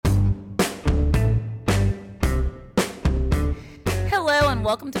Hello and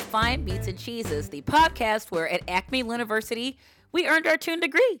welcome to Fine Beats and Cheeses, the podcast where at Acme University we earned our tune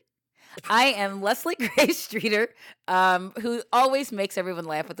degree. I am Leslie Grace Streeter, who always makes everyone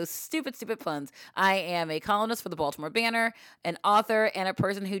laugh with those stupid puns. I am a columnist for the Baltimore Banner, an author, and a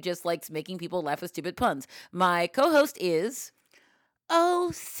person who just likes making people laugh with stupid puns. My co-host is...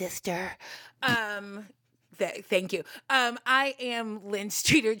 Oh, sister. Thank you. I am Lynn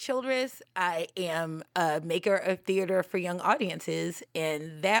Streeter Childress. I am a maker of theater for young audiences,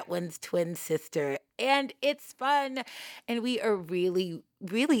 and that one's twin sister. And it's fun. And we are really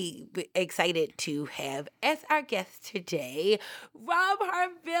excited to have as our guest today, Rob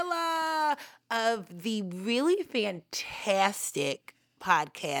Harvilla of the really fantastic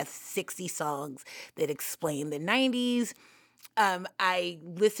podcast, 60 Songs That Explain the 90s. I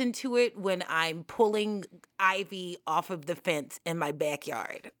listen to it when I'm pulling ivy off of the fence in my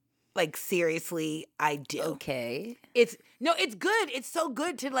backyard. Like, seriously, I do. Okay. It's good. It's so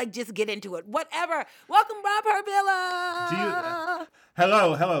good to like just get into it. Whatever. Welcome, Rob Harvilla.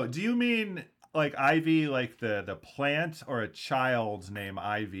 Hello. Do you mean like ivy, like the plant, or a child named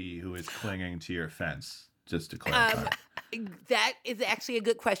Ivy who is clinging to your fence? Just to clarify. That is actually a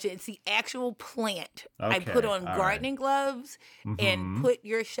good question. It's the actual plant. Okay, I put on gardening gloves and put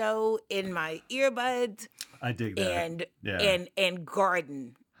your show in my earbuds. I dig that. And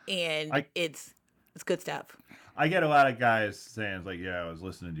garden. And it's good stuff. I get a lot of guys saying like, yeah, I was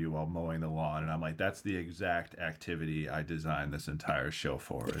listening to you while mowing the lawn, and I'm like, that's the exact activity I designed this entire show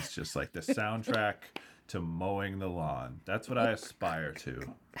for. It's just like the soundtrack to mowing the lawn. That's what I aspire to.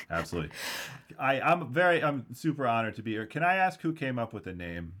 Absolutely. I'm super honored to be here. Can I ask who came up with the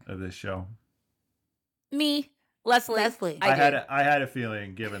name of this show? Me, Leslie. I had a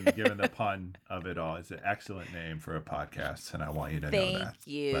feeling, given the pun of it all, it's an excellent name for a podcast, and I want you to know that.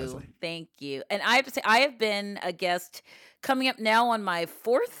 Leslie. Thank you. And I have to say, I have been a guest coming up now on my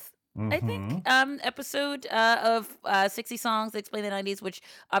fourth, I think, episode of 60 Songs That Explain the 90s, which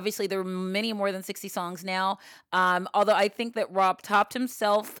obviously there are many more than 60 songs now. Although I think that Rob topped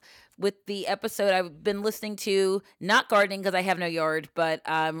himself with the episode I've been listening to, not gardening because I have no yard, but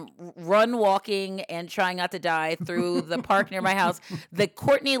run, walking, and trying not to die through the park near my house. The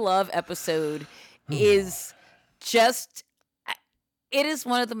Courtney Love episode is just, it is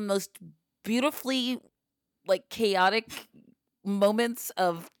one of the most beautifully like chaotic moments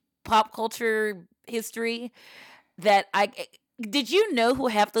of pop culture history that did you know who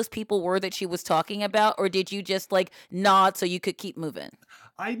half those people were that she was talking about, or did you just like nod so you could keep moving?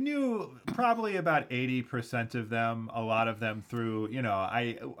 I knew probably about 80% of them, a lot of them through,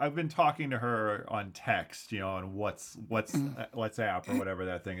 I've been talking to her on text, on WhatsApp or whatever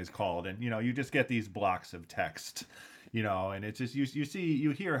that thing is called. And, you just get these blocks of text, and it's just,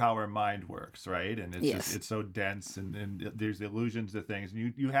 you hear how her mind works, right? And it's just, it's so dense and there's illusions to things,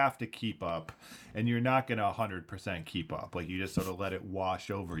 and you have to keep up, and you're not going to 100% keep up. Like, you just sort of let it wash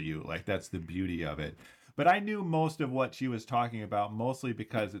over you. Like, that's the beauty of it. But I knew most of what she was talking about, mostly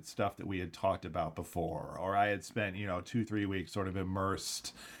because it's stuff that we had talked about before, or I had spent, 2-3 weeks sort of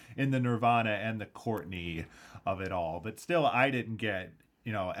immersed in the Nirvana and the Courtney of it all. But still, I didn't get,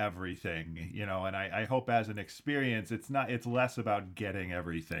 everything, and I hope as an experience, it's less about getting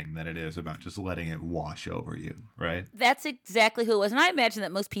everything than it is about just letting it wash over you, right? That's exactly who it was. And I imagine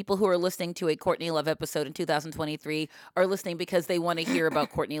that most people who are listening to a Courtney Love episode in 2023 are listening because they want to hear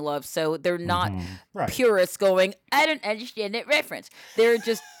about Courtney Love. So they're not purists going, I don't understand that reference. They're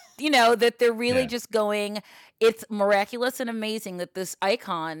just, that they're really just going, it's miraculous and amazing that this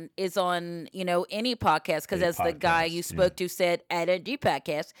icon is on, any podcast. Because as the guy you spoke to said, I don't do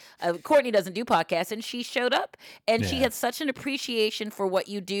podcasts. Courtney doesn't do podcasts. And she showed up. And she had such an appreciation for what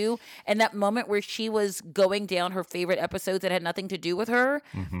you do. And that moment where she was going down her favorite episodes that had nothing to do with her,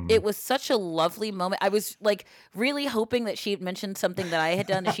 it was such a lovely moment. I was like really hoping that she had mentioned something that I had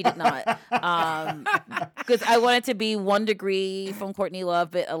done and she did not. Because I wanted to be 1 degree from Courtney Love,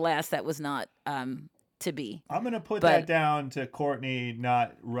 but alas, that was not to be. I'm going to put that down to Courtney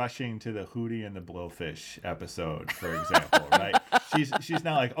not rushing to the Hootie and the Blowfish episode, for example, right? She's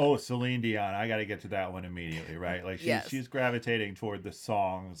not like, oh, Celine Dion, I got to get to that one immediately, right? Like she's gravitating toward the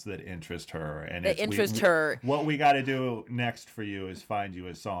songs that interest her. And her. What we got to do next for you is find you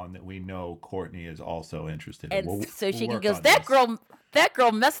a song that we know Courtney is also interested in. And so she can go, that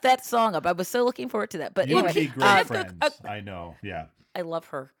girl messed that song up. I was so looking forward to that. But anyway, be great friends. I know. Yeah. I love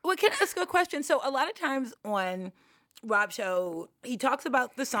her. Well, can I ask a question? So a lot of times on Rob's show, he talks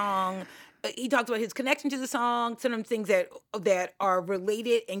about the song. He talks about his connection to the song, some things that are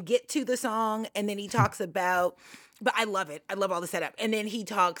related and get to the song. And then he talks about, but I love it. I love all the setup. And then he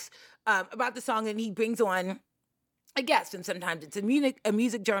talks about the song and he brings on a guest, and sometimes it's a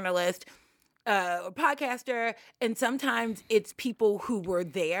music journalist or podcaster, and sometimes it's people who were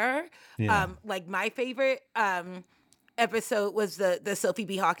there. Yeah. Like my favorite episode was the Sophie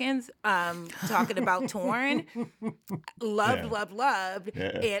B. Hawkins talking about Torn. Loved.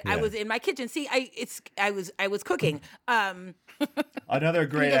 Yeah, And I was in my kitchen. See, I was cooking. Another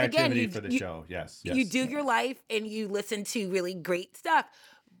great because, activity again, for the show. Yes. You do your life and you listen to really great stuff.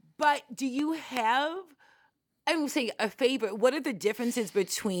 But do you have, I would say, a favorite? What are the differences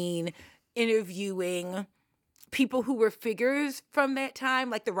between interviewing people who were figures from that time,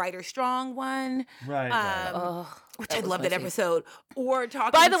 like the Ryder Strong one? Right. Which I love that episode. Or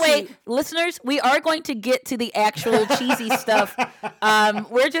talking By the way, listeners, we are going to get to the actual cheesy stuff.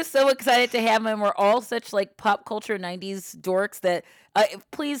 We're just so excited to have them. We're all such like pop culture 90s dorks that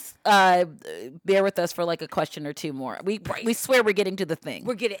please bear with us for like a question or two more. We swear we're getting to the thing.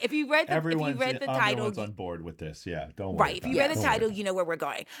 We're getting, if you read the title, everyone's on board with this. Yeah, don't worry. Right. If you read the title, you know where we're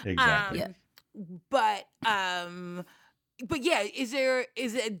going. Exactly. But yeah, is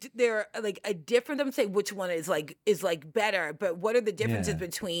there like a difference? I'm saying which one is better, but what are the differences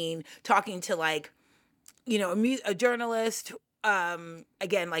between talking to like, you know, a journalist,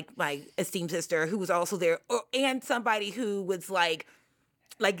 again, like my esteemed sister who was also there, and somebody who was like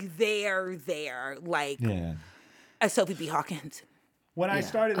there, like a Sophie B. Hawkins. When I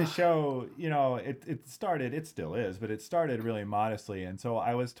started the show, you know, it still is, but it started really modestly. And so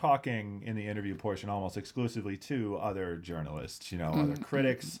I was talking in the interview portion almost exclusively to other journalists, you know, other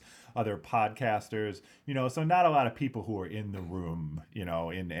critics, other podcasters, you know, so not a lot of people who were in the room, you know,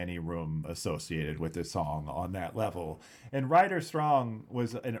 in any room associated with the song on that level. And Ryder Strong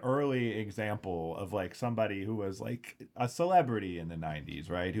was an early example of like somebody who was like a celebrity in the 90s,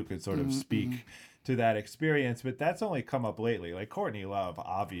 right? Who could sort of speak to that experience, but that's only come up lately. Like Courtney Love,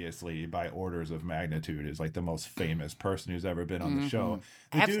 obviously, by orders of magnitude, is like the most famous person who's ever been on the show.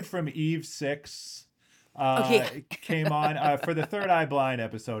 The dude from Eve 6 came on for the Third Eye Blind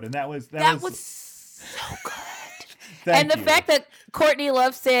episode, and that was so good. And the fact that Courtney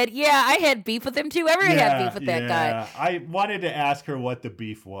Love said, yeah, I had beef with him too. Everyone had beef with that guy. I wanted to ask her what the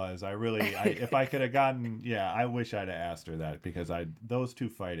beef was. If I could have gotten, I wish I'd have asked her that, because those two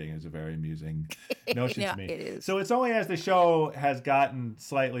fighting is a very amusing notion to me. It is. So it's only as the show has gotten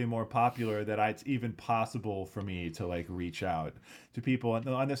slightly more popular that it's even possible for me to like reach out to people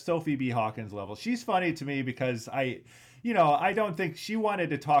on the Sophie B. Hawkins level. She's funny to me because I don't think she wanted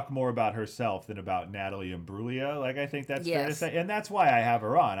to talk more about herself than about Natalie Imbruglia. Like, I think that's fair to say. And that's why I have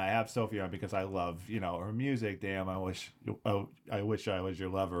her on. I have Sophie on because I love, her music. Damn, I wish I was your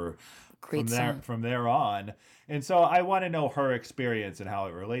lover. From there on. And so I want to know her experience and how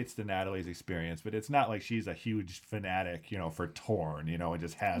it relates to Natalie's experience. But it's not like she's a huge fanatic, for Torn, and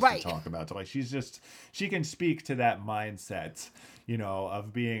just has to talk about it. Like, she can speak to that mindset,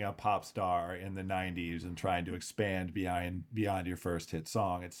 of being a pop star in the 90s and trying to expand beyond your first hit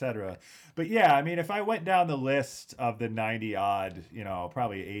song, etc. But yeah, I mean, if I went down the list of the 90 odd,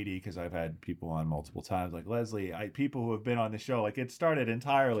 probably 80, because I've had people on multiple times like Leslie, people who have been on the show, like it started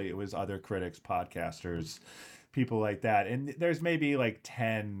entirely, it was other critics, podcasters, people like that. And there's maybe like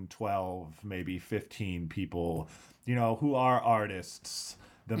 10, 12, maybe 15 people, who are artists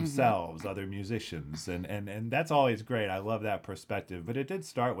themselves, other musicians, and that's always great. I love that perspective. But it did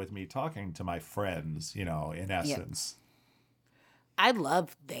start with me talking to my friends, in essence. I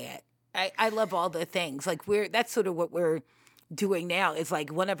love that. I love all the things. Like that's sort of what we're doing now. Is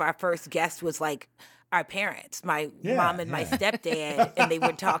like one of our first guests was like our parents, my mom and my stepdad, and they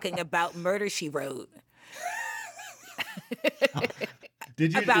were talking about Murder, She Wrote.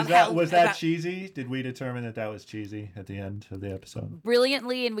 Did you? Was that cheesy? Did we determine that was cheesy at the end of the episode?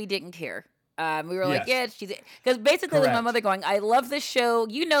 Brilliantly, and we didn't care. We were like, yeah, it's cheesy. Because basically, like my mother going, I love this show.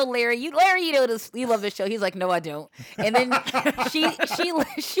 Larry. You love this show. He's like, no, I don't. And then she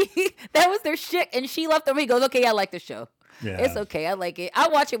that was their shit, and she left them. He goes, okay, I like the show. Yeah. It's okay. I like it. I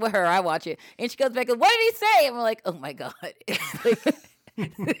watch it with her. I watch it. And she goes back and, what did he say? And we're like, oh my God. It's like,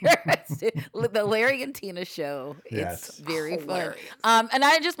 the Larry and Tina show. Yes. It's very fun. And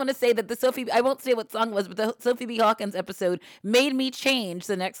I just want to say that I won't say what song it was, but the Sophie B. Hawkins episode made me change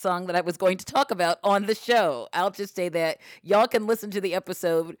the next song that I was going to talk about on the show. I'll just say that y'all can listen to the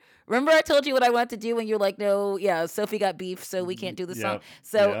episode. Remember I told you what I wanted to do and you're like, no, Sophie got beef, so we can't do the song.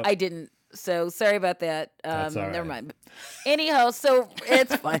 So I didn't. So sorry about that. Never mind. Anyhow, so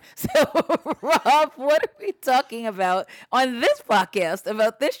it's fine. So Rob, what are we talking about on this podcast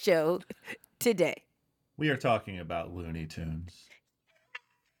about this show today? We are talking about Looney Tunes.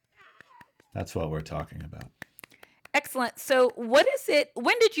 That's what we're talking about. Excellent. So what is it?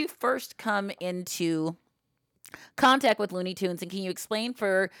 When did you first come into contact with Looney Tunes, and can you explain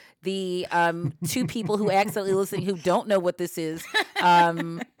for the two people who accidentally listening who don't know what this is,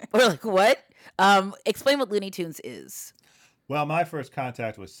 or like what? Explain what Looney Tunes is. Well, my first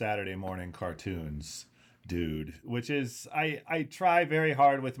contact was Saturday morning cartoons, dude, which is I try very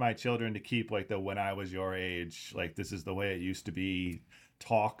hard with my children to keep like the when I was your age, like this is the way it used to be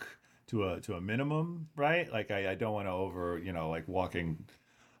talk to a minimum, right? Like I don't want to like walking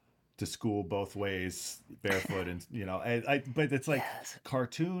to school both ways barefoot and but it's like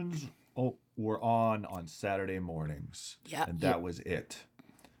cartoons were on Saturday mornings. Yeah. And that was it.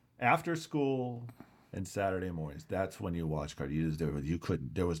 After school and Saturday mornings, that's when you watch cartoons.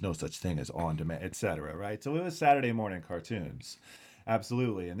 There was no such thing as on demand, etc. Right? So it was Saturday morning cartoons.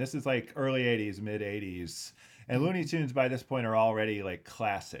 Absolutely. And this is like early 80s, mid 80s. And Looney Tunes by this point are already like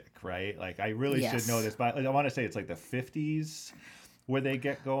classic, right? Like I really should know this, but I want to say it's like the 50s where they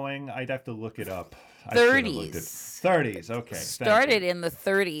get going. I'd have to look it up. 30s. 30s. Okay. Started in the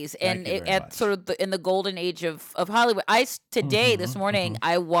 30s, and at sort of in the golden age of Hollywood. This morning,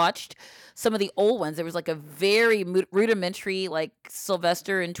 I watched some of the old ones. There was like a very rudimentary, like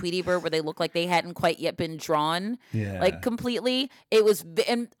Sylvester and Tweety Bird, where they look like they hadn't quite yet been drawn, like completely. It was,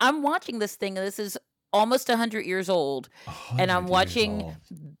 and I'm watching this thing, and this is almost 100 years old, and I'm watching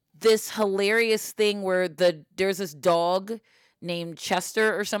this hilarious thing where there's this dog named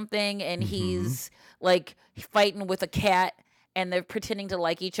Chester or something, and he's like fighting with a cat, and they're pretending to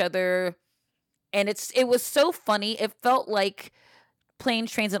like each other, and it was so funny. It felt like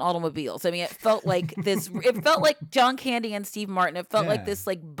Planes, Trains, and Automobiles. I mean, it felt like this. It felt like John Candy and Steve Martin. It felt like this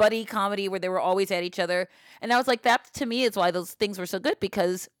like buddy comedy where they were always at each other, and I was like, that to me is why those things were so good,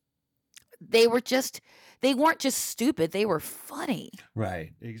 because they weren't just stupid. They were funny.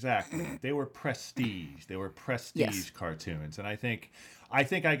 Right. Exactly. They were prestige. They were prestige cartoons. And I think I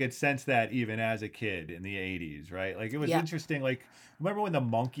could sense that even as a kid in the 80s, right? Like it was interesting. Like, remember when the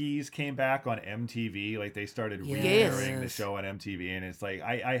Monkees came back on MTV? Like they started re-airing the show on MTV. And it's like,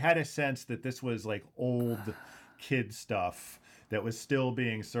 I had a sense that this was like old kid stuff that was still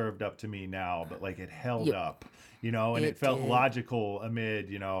being served up to me now, but like it held up, and it felt logical amid,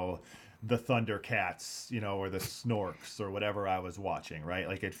 the Thundercats, or the Snorks or whatever I was watching, right?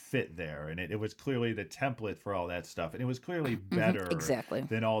 Like it fit there, and it was clearly the template for all that stuff, and it was clearly better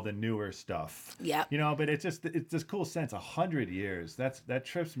than all the newer stuff. Yeah. But it's this cool sense, 100 years. That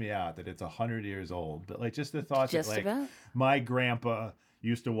trips me out that it's 100 years old. But like just the thought that like my grandpa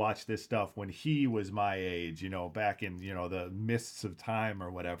used to watch this stuff when he was my age, back in, the mists of time or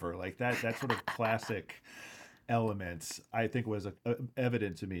whatever. Like that sort of classic elements, I think, was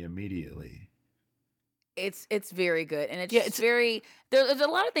evident to me immediately. It's very good, and it's very. There's a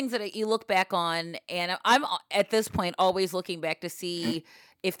lot of things that you look back on, and I'm at this point always looking back to see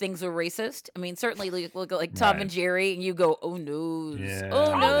if things are racist. I mean, certainly look at like Tom and Jerry, and you go, oh no,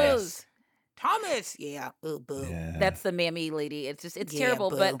 Thomas, oh boo. Yeah. That's the mammy lady. It's terrible.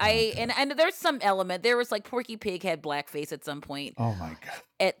 Boo. But and there's some element. There was like Porky Pig had blackface at some point. Oh my god.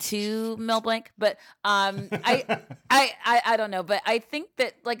 At 2 Mel Blanc, but I don't know. But I think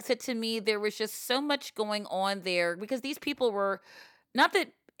that, like I said, to me, there was just so much going on there, because these people were not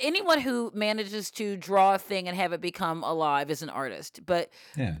that anyone who manages to draw a thing and have it become alive is an artist, but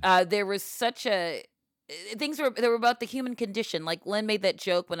there was such a. They were about the human condition. Like Lynn made that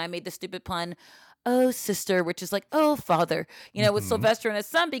joke when I made the stupid pun, oh sister, which is like, oh father, with Sylvester and his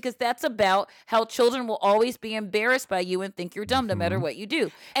son, because that's about how children will always be embarrassed by you and think you're dumb no matter what you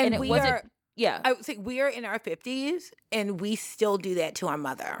do. And it wasn't. Yeah, I would say we are in our 50s, and we still do that to our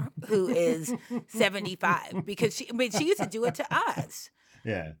mother, who is 75, because she used to do it to us.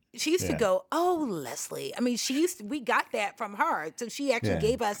 Yeah. She used to go, oh, Leslie. I mean, we got that from her. So she actually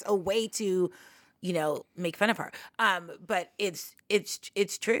gave us a way to, make fun of her. But it's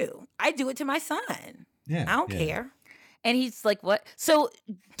true. I do it to my son. Yeah. I don't care. And he's like, what? So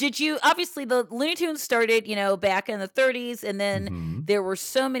did you, obviously the Looney Tunes started, back in the 30s, and then there were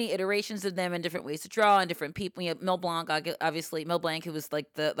so many iterations of them and different ways to draw and different people. Mel Blanc, obviously Mel Blanc, who was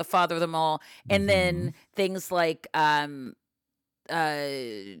like the father of them all. And then things like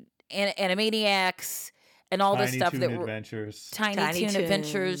Animaniacs and all this stuff that were Tiny Toon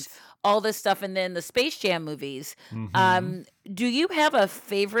Adventures, all this stuff, and then the Space Jam movies. Do you have a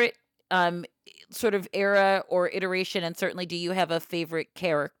favorite sort of era or iteration, and certainly do you have a favorite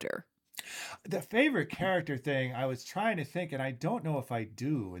character? The favorite character thing, I was trying to think, and I don't know if I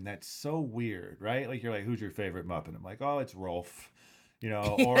do, and that's so weird, right? Like you're like, who's your favorite Muppet? I'm like, oh, it's Rolf.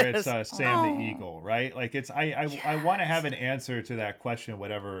 or it's Sam the Eagle, right? Like it's I want to have an answer to that question,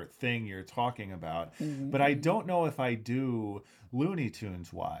 whatever thing you're talking about, but I don't know if I do Looney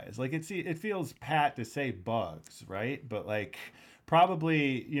Tunes wise. Like it feels pat to say Bugs, right? But like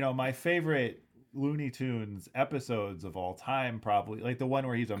probably my favorite Looney Tunes episodes of all time, probably like the one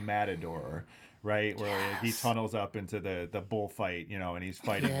where he's a matador, right? Where like, he tunnels up into the bullfight, and he's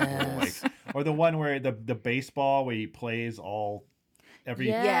fighting the bull, like, or the one where the baseball where he plays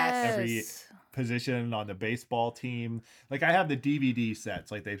every position on the baseball team. Like I have the DVD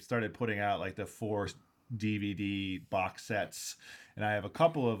sets, like they've started putting out like the 4 DVD box sets, and I have a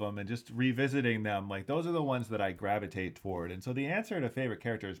couple of them, and just revisiting them, like those are the ones that I gravitate toward. And so the answer to favorite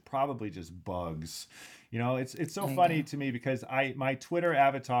character is probably just Bugs. It's so funny to me because my Twitter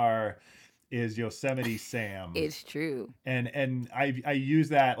avatar is Yosemite Sam. It's true. And I use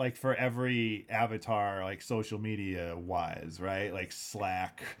that like for every avatar, like social media wise, right? Like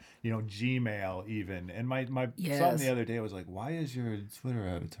Slack, Gmail even. And my son the other day was like, why is your Twitter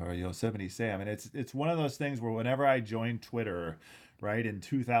avatar Yosemite Sam? And it's one of those things where whenever I joined Twitter, right, in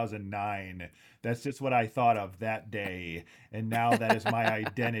 2009, that's just what I thought of that day. And now that is my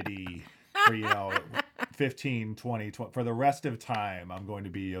identity for 15, 20, for the rest of time. I'm going to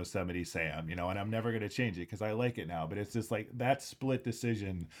be Yosemite Sam, and I'm never going to change it because I like it now. But it's just like that split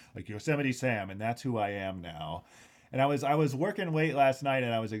decision, like Yosemite Sam, and that's who I am now. And I was working late last night,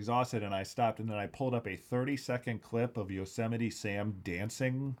 and I was exhausted, and I stopped, and then I pulled up a 30-second clip of Yosemite Sam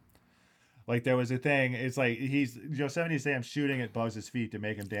dancing. Like there was a thing, it's like he's Yosemite Sam shooting at Bugs' feet to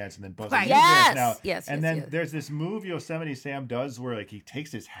make him dance, and then Buzz right. There's this move Yosemite Sam does where like he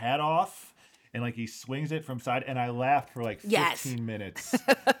takes his hat off and like he swings it from side, and I laughed for like 15 minutes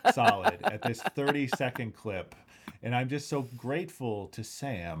solid at this 30-second clip. And I'm just so grateful to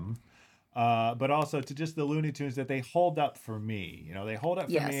Sam, but also to just the Looney Tunes that they hold up for me. They hold up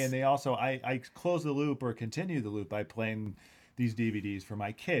for me, and they also I close the loop or continue the loop by playing these DVDs for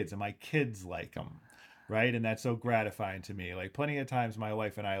my kids, and my kids like them, right? And that's so gratifying to me. Like plenty of times my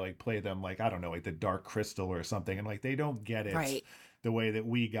wife and I like play them, like I don't know, like the Dark Crystal or something, and like they don't get it the way that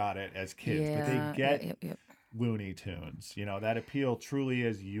we got it as kids, but they get Looney Tunes. That appeal truly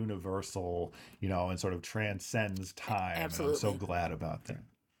is universal, and sort of transcends time. Absolutely. And I'm so glad about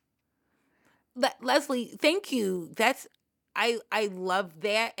that. Leslie, thank you. I love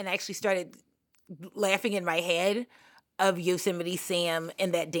that, and I actually started laughing in my head of Yosemite Sam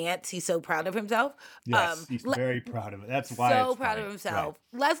and that dance. He's so proud of himself. Yes, he's very proud of it. That's why so proud of himself.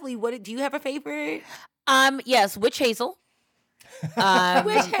 Right. Leslie, do you have a favorite? Yes, Witch Hazel.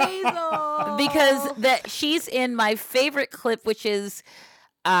 Witch Hazel, because she's in my favorite clip, which is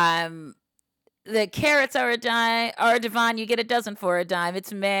the carrots are a divine. You get a dozen for a dime.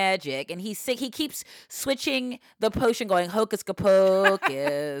 It's magic. And he keeps switching the potion, going hocus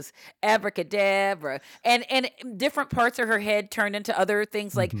pocus, abracadabra, and different parts of her head turned into other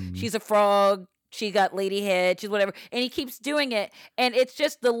things. Like she's a frog. She got lady head, she's whatever. And he keeps doing it. And it's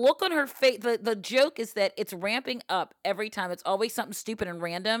just the look on her face. The joke is that it's ramping up every time. It's always something stupid and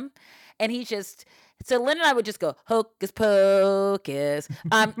random. And so Lynn and I would just go, hocus pocus.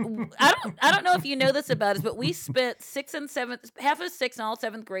 I don't know if you know this about us, but we spent half of 6th and all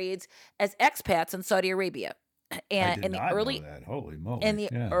 7th grades as expats in Saudi Arabia. And in the early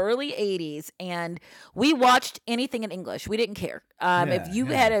early 80s, and we watched anything in English. We didn't care. If you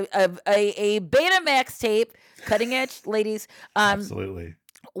had a Betamax tape, cutting edge, ladies. Absolutely.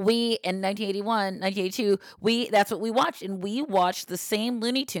 We in 1981, 1982, that's what we watched, and we watched the same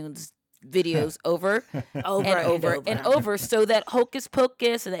Looney Tunes videos over and over, so that hocus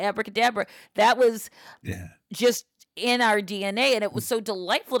pocus and the abracadabra, that was just in our DNA. And it was so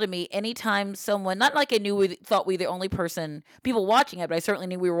delightful to me anytime someone, not like I thought we were the only people watching it, but I certainly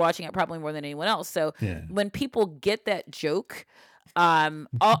knew we were watching it probably more than anyone else. So when people get that joke,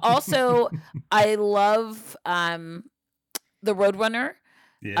 also I love the Roadrunner.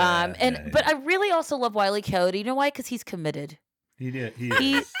 But I really also love Wile E. Coyote. You know why? Because he's committed. He's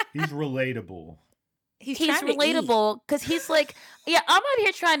relatable. He's relatable because he's like, I'm out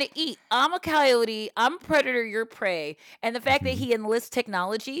here trying to eat. I'm a coyote. I'm a predator. You're prey. And the fact that he enlists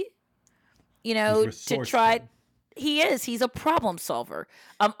technology, to try. He's a problem solver.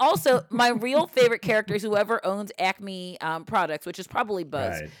 Also, my real favorite character is whoever owns Acme products, which is probably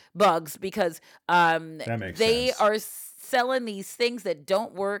Bugs, because they are selling these things that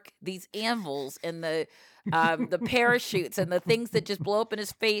don't work, these anvils and the parachutes and the things that just blow up in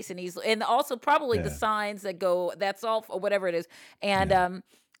his face, and also probably the signs that go, that's all, or whatever it is. And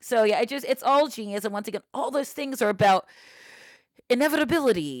it's all genius. And once again, all those things are about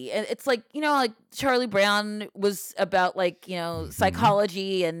inevitability. And it's like, like Charlie Brown was about like,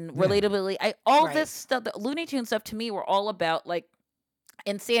 psychology and relatability. All this stuff, the Looney Tunes stuff to me were all about like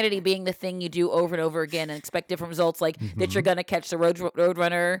insanity being the thing you do over and over again and expect different results, like that you're going to catch the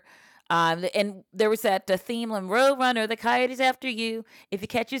roadrunner. And there was that theme on Roadrunner, the coyote is after you. If he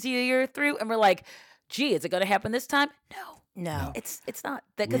catches you, you're through. And we're like, gee, is it going to happen this time? No. It's not.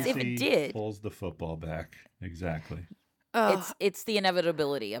 Because if it did. Pulls the football back. Exactly. It's the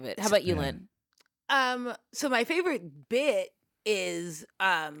inevitability of it. How about you, Lynn? So my favorite bit is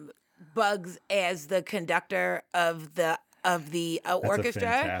Bugs as the conductor of the orchestra.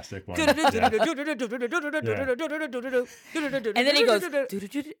 That's a fantastic one. And then he goes,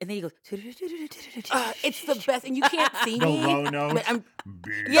 it's the best, and you can't see the me. Low note.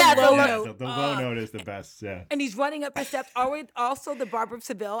 The low note is the best. Yeah. And he's running up the steps. Also, the Barber of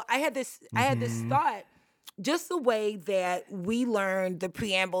Seville. I had this thought. Just the way that we learned the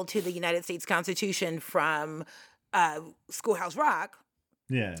preamble to the United States Constitution from Schoolhouse Rock.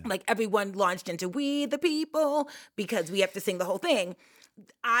 Yeah. Like everyone launched into "We the People" because we have to sing the whole thing.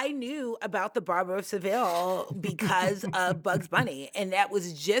 I knew about the Barber of Seville because of Bugs Bunny, and that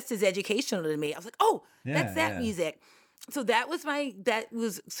was just as educational to me. I was like, "Oh, that's that music." So that was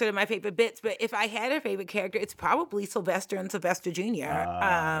sort of my favorite bits. But if I had a favorite character, it's probably Sylvester and Sylvester Jr.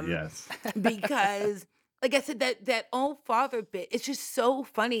 Yes, because, like I said, that old father bit, it's just so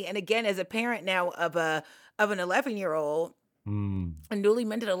funny. And again, as a parent now of an 11-year-old. A newly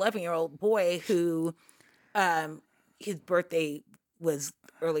minted 11-year-old boy who his birthday was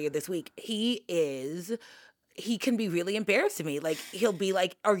earlier this week. He can be really embarrassed to me. Like he'll be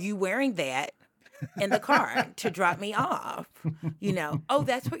like, "Are you wearing that in the car to drop me off?" Oh,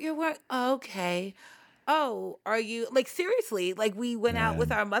 that's what you're wearing. Okay. Oh, are you like seriously? Like we went out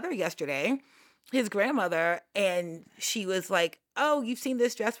with our mother yesterday, his grandmother, and she was like, "Oh, you've seen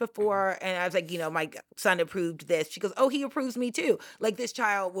this dress before?" And I was like, my son approved this. She goes, "Oh, he approves me too." Like this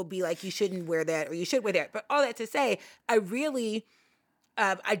child will be like, "You shouldn't wear that," or "You should wear that." But all that to say, I really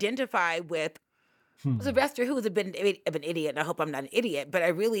identify with Sylvester, who is a bit of an idiot, and I hope I'm not an idiot, but I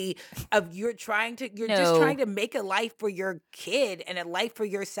really, you're just trying to make a life for your kid and a life for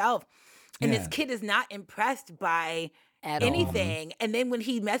yourself. And this kid is not impressed by anything. And then when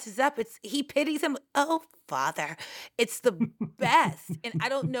he messes up, he pities him. Oh, father. It's the best. And I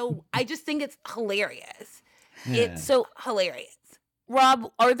don't know. I just think it's hilarious. Yeah. It's so hilarious.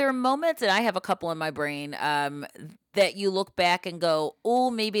 Rob, are there moments, and I have a couple in my brain, that you look back and go, oh,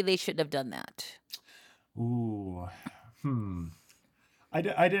 maybe they shouldn't have done that? Ooh. I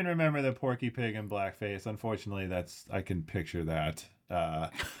didn't remember the Porky Pig in blackface. Unfortunately, I can picture that.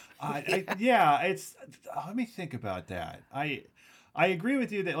 It's let me think about that. I agree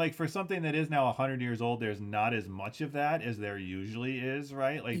with you that like for something that is now 100 years old, there's not as much of that as there usually is,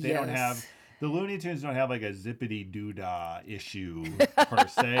 right? Like they don't have the Looney Tunes don't have like a zippity doodah issue per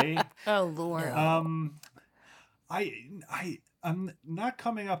se. Oh Lord. I'm not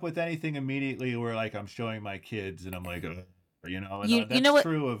coming up with anything immediately where like I'm showing my kids and I'm like, that's you know what?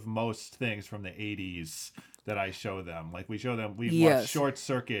 true of most things from the 80s that I show them. Like we show them, we watch Short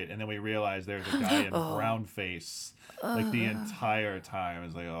Circuit and then we realize there's a guy in brown face like the entire time.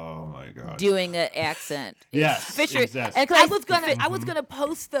 It's like, oh my God. Doing an accent. Yes. Fisher. Exactly. And I was gonna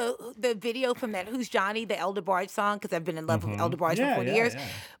post the video from that Who's Johnny, the Elder Barge song, because I've been in love with Elder Barge for 40 years. Yeah.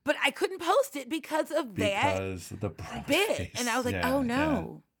 But I couldn't post it because the brown bit. Face. And I was like, oh no. Yeah.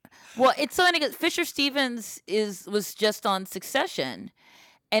 Well, it's so funny because Fisher Stevens was just on Succession.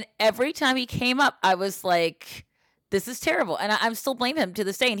 And every time he came up, I was like, this is terrible. And I'm still blaming him to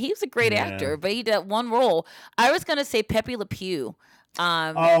this day. And he was a great actor, but he did one role. I was going to say Pepe Le Pew.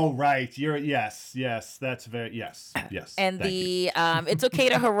 Oh, right. That's very, yes. And it's okay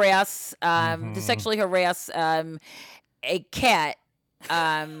to harass, to sexually harass a cat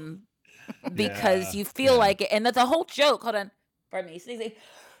because you feel like it. And that's a whole joke. Hold on. Pardon me. Sneezing.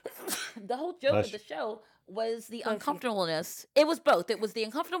 The whole joke of the show was the uncomfortableness. It was both. It was the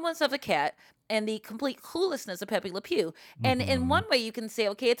uncomfortableness of the cat and the complete cluelessness of Pepe Le Pew. And in one way you can say,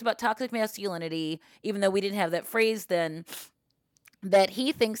 okay, it's about toxic masculinity, even though we didn't have that phrase then, that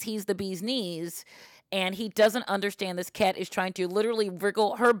he thinks he's the bee's knees and he doesn't understand this cat is trying to literally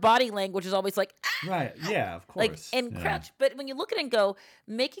wriggle. Her body language is always like, ah! Right. Yeah, of course. Like, and crouch. But when you look at it and go,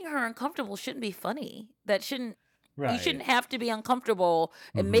 making her uncomfortable shouldn't be funny. That shouldn't. Right. You shouldn't have to be uncomfortable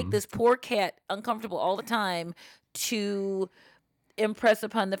and make this poor cat uncomfortable all the time to impress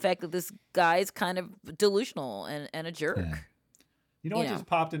upon the fact that this guy's kind of delusional and a jerk. Yeah. What just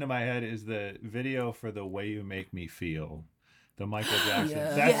popped into my head is the video for The Way You Make Me Feel The Michael Jackson.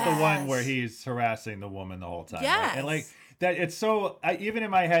 Yeah. That's the one where he's harassing the woman the whole time. Yes. Right? And like that, it's so, even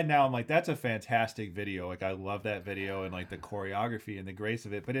in my head now, I'm like, that's a fantastic video. Like, I love that video and like the choreography and the grace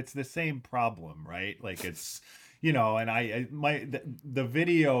of it, but it's the same problem, right? Like it's, and the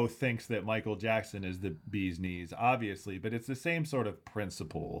video thinks that Michael Jackson is the bee's knees, obviously, but it's the same sort of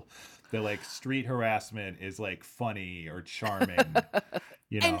principle that like street harassment is like funny or charming.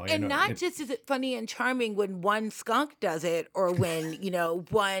 And not just is it funny and charming when one skunk does it or when,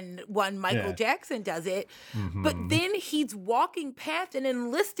 one Michael Jackson does it, but then he's walking past and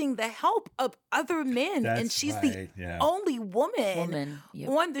enlisting the help of other men. And she's the only woman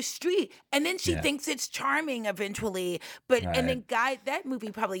on the street. And then she thinks it's charming eventually. But, and then that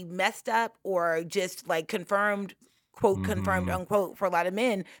movie probably messed up or just like confirmed, quote, confirmed, unquote, for a lot of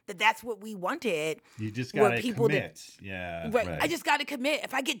men, that's what we wanted. You just got to commit. Right. I just got to commit.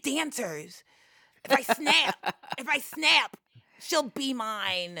 If I get dancers, if I snap, she'll be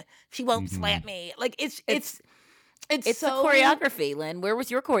mine. She won't slap me. Like, it's so the choreography, Lynn. Where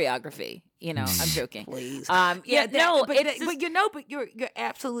was your choreography? I'm joking. Please. But you're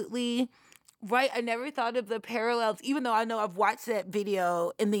absolutely right. I never thought of the parallels, even though I know I've watched that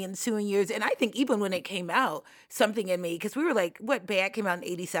video in the ensuing years. And I think even when it came out, something in me, because we were like, Bad came out in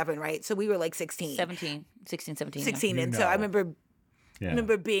 87, right? So we were like 16. 17. 16, 17. 16. And so I remember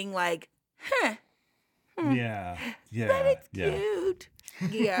being like, Yeah. But it's cute.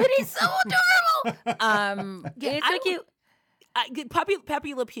 Yeah. But he's so adorable. It's so cute.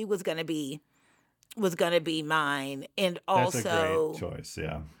 Pepe Le Pew was gonna be mine. And also, that's a great choice,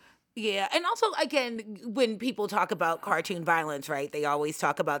 yeah. Yeah, and also, again, when people talk about cartoon violence, right, they always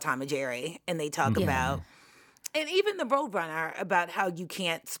talk about Tom and Jerry, and they talk about, and even the Roadrunner, about how you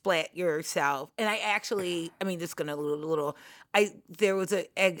can't splat yourself. And this is going to there was a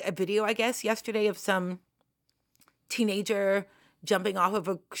video, I guess, yesterday of some teenager jumping off of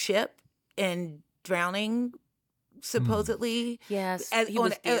a ship and drowning, supposedly. Yes, he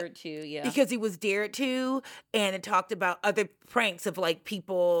was dared to, because he was dared to, and it talked about other pranks of like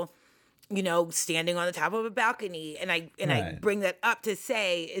people, standing on the top of a balcony, and I bring that up to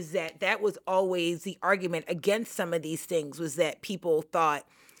say is that was always the argument against some of these things, was that people thought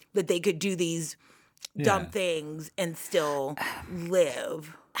that they could do these dumb things and still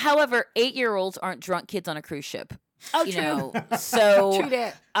live. However, 8-year-olds aren't drunk kids on a cruise ship. Oh, true. So true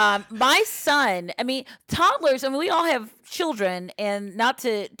that. My son, toddlers, we all have children, and not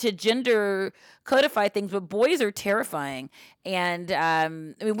to gender codify things, but boys are terrifying. And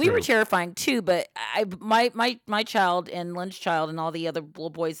we were terrifying too, but my child and Lynn's child and all the other little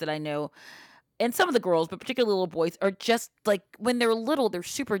boys that I know, and some of the girls, but particularly little boys, are just like, when they're little, they're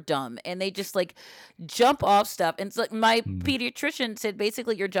super dumb and they just like jump off stuff. And it's like my pediatrician said,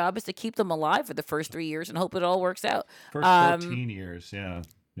 basically your job is to keep them alive for the first 3 years and hope it all works out. First 14 years, yeah.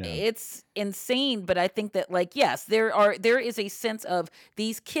 It's insane, but I think that yes, there is a sense of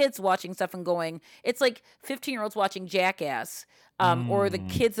these kids watching stuff and going, it's like 15-year-olds watching Jackass. Or the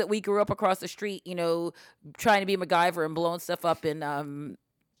kids that we grew up across the street, trying to be MacGyver and blowing stuff up in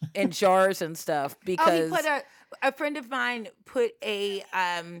jars and stuff, because a friend of mine put a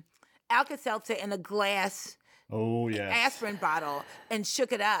Alka-Seltzer in a glass aspirin bottle and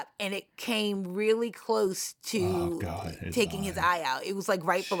shook it up, and it came really close to taking his eye out. It was like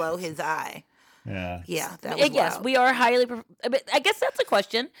right below his eye. Yeah, that was yes, wild. We are highly. I guess that's a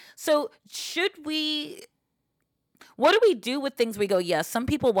question. So should we? What do we do with things we go, yes, some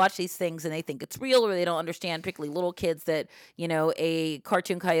people watch these things and they think it's real, or they don't understand, particularly little kids, that, a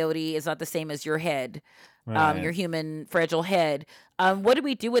cartoon coyote is not the same as your head, your human fragile head. What do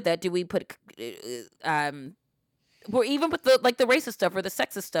we do with that? Do we put, or even with the racist stuff or the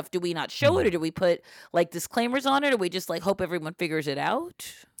sexist stuff, do we not show it, or do we put disclaimers on it, or we just hope everyone figures it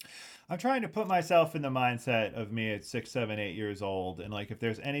out? I'm trying to put myself in the mindset of me at 6, 7, 8 years old, and if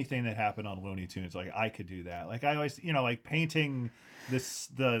there's anything that happened on Looney Tunes, I could do that. I always, painting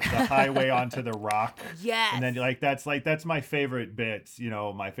the highway onto the rock. Yes. And then that's my favorite bits,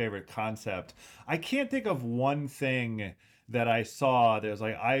 my favorite concept. I can't think of one thing that I saw that was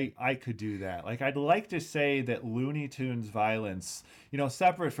I could do that. I'd like to say that Looney Tunes violence,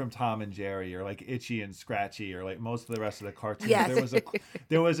 separate from Tom and Jerry or Itchy and Scratchy or most of the rest of the cartoons,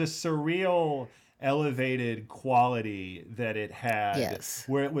 there was a surreal, elevated quality that it had,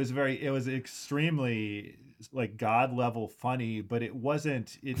 where it was extremely God level funny, but it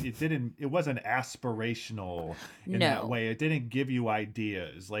wasn't aspirational in that way. It didn't give you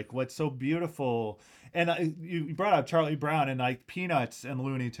ideas. What's so beautiful And you brought up Charlie Brown, and like Peanuts and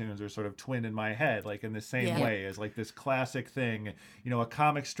Looney Tunes are sort of twin in my head, like in the same way as like this classic thing, a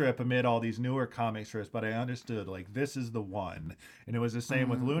comic strip amid all these newer comic strips, but I understood like this is the one. And it was the same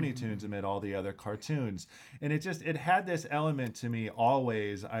with Looney Tunes amid all the other cartoons. And it had this element to me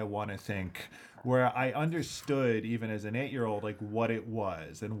always, I want to think, where I understood, even as an 8-year-old, like what it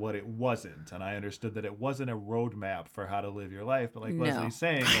was and what it wasn't. And I understood that it wasn't a roadmap for how to live your life, but like Leslie's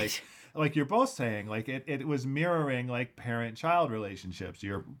saying, like you're both saying, like it was mirroring like parent-child relationships,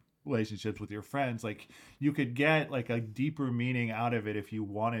 your relationships with your friends. Like you could get like a deeper meaning out of it if you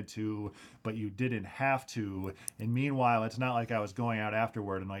wanted to, but you didn't have to. And meanwhile, it's not like I was going out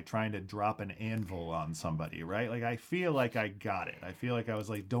afterward and like trying to drop an anvil on somebody, right? Like I feel like I got it. I feel like I was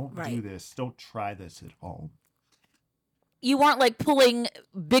like, don't do this, don't try this at home. You weren't like pulling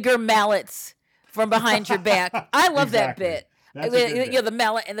bigger mallets from behind your back. I love that bit. The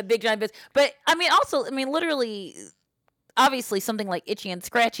mallet and the big giant bits. But literally, obviously something like Itchy and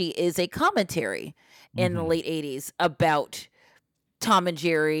Scratchy is a commentary in the late 80s about Tom and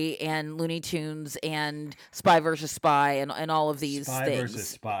Jerry and Looney Tunes and Spy versus Spy and all of these Spy things. Versus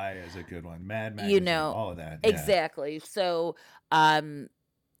Spy is a good one. Mad Magazine, all of that. Yeah. Exactly. So, Acme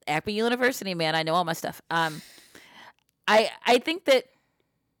University, man, I know all my stuff. I think that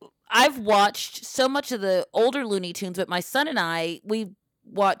I've watched so much of the older Looney Tunes, but my son and I, we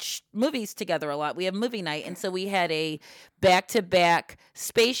watch movies together a lot. We have movie night, and so we had a back-to-back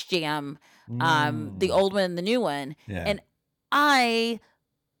Space Jam, the old one and the new one, and I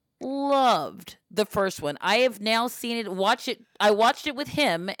loved the first one. I have now seen it, I watched it with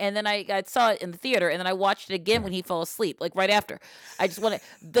him, and then I saw it in the theater, and then I watched it again when he fell asleep, like right after. I just want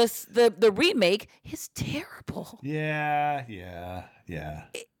to, the remake is terrible. Yeah.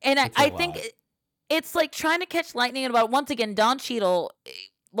 And I think it's like trying to catch lightning about, once again, Don Cheadle,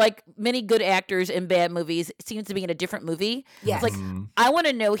 like many good actors in bad movies, seems to be in a different movie. Yes. It's like, I want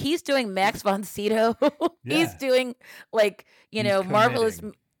to know, he's doing Max von Sydow. He's doing like, Marvelous.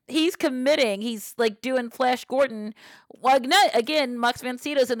 He's committing. He's like doing Flash Gordon. Well, again, Max von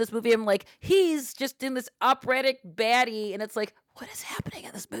Sydow's in this movie. I'm like, he's just in this operatic baddie. And it's like, what is happening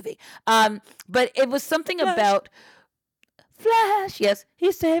in this movie? But it was something about Flash. Yes,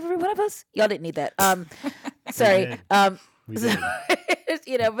 he saved every one of us. Y'all didn't need that. Sorry. We did.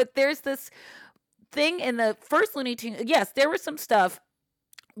 But there's this thing in the first Looney Tunes. Yes, there was some stuff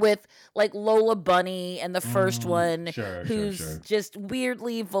with like Lola Bunny and the first one, who's just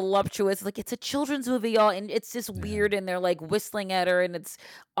weirdly voluptuous. Like it's a children's movie, y'all, and it's just weird, and they're like whistling at her, and it's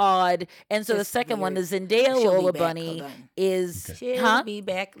odd. And so the second one, the Zendaya Lola Bunny, is She'll be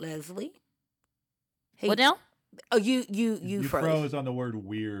back, Leslie. Hey, what now? Oh, you froze on the word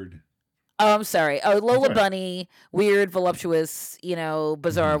weird. Oh, I'm sorry. Oh, Lola Bunny, weird, voluptuous,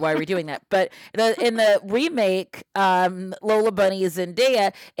 bizarre. Why are we doing that? But in the remake, Lola Bunny is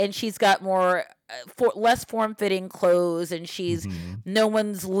Zendaya, and she's got more, less form-fitting clothes, and she's no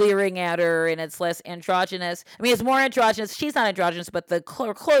one's leering at her, and it's less androgynous. I mean, it's more androgynous. She's not androgynous, but the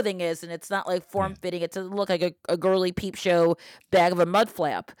clothing is, and it's not like form-fitting. It doesn't look like a girly peep show bag of a mud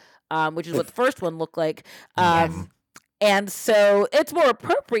flap, which is what the first one looked like. And so it's more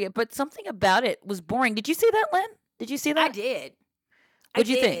appropriate, but something about it was boring. Did you see that, Lynn? Did you see that? I did. What'd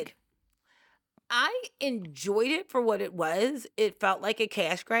you think? I enjoyed it for what it was. It felt like a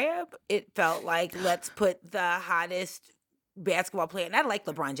cash grab. It felt like, let's put the hottest basketball player. And I like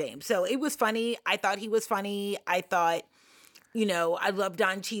LeBron James. So it was funny. I thought he was funny. I thought, I loved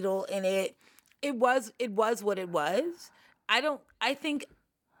Don Cheadle in it. It was what it was. I think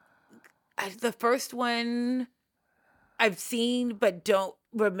the first one I've seen but don't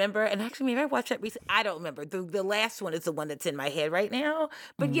remember. And actually, maybe I watched that recently. I don't remember. The last one is the one that's in my head right now.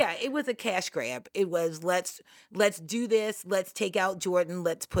 But yeah, it was a cash grab. It was let's do this. Let's take out Jordan.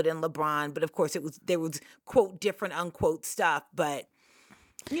 Let's put in LeBron. But of course, there was quote different unquote stuff. But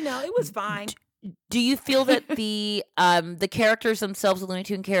it was fine. Do you feel that the characters themselves, the Looney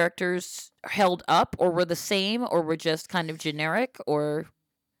Tunes characters, held up, or were the same, or were just kind of generic, or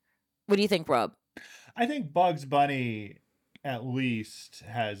what do you think, Rob? I think Bugs Bunny at least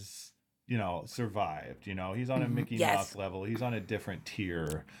has, survived. He's on a Mickey Mouse level. He's on a different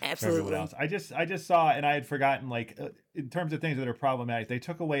tier from everyone else. I just saw, and I had forgotten, like, in terms of things that are problematic, they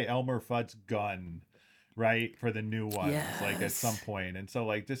took away Elmer Fudd's gun, right, for the new ones, like at some point. And so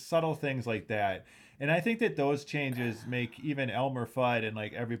like just subtle things like that. And I think that those changes make even Elmer Fudd and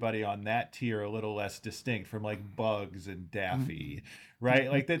like everybody on that tier a little less distinct from like Bugs and Daffy, right?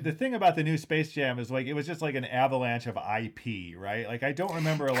 Like the thing about the new Space Jam is like it was just like an avalanche of IP, right? Like I don't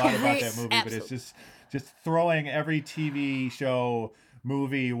remember a lot about that movie, but it's just throwing every TV show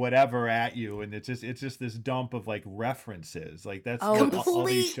movie whatever at you, and it's just this dump of like references. Like that's what all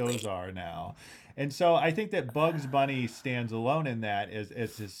these shows are now. And so I think that Bugs Bunny stands alone in that as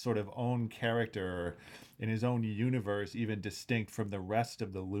his sort of own character in his own universe, even distinct from the rest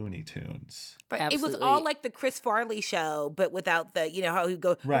of the Looney Tunes. But it was all like the Chris Farley show, but without the, how he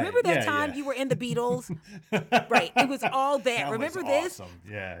go, remember that time you were in the Beatles? Right. It was all that. Remember this? Awesome.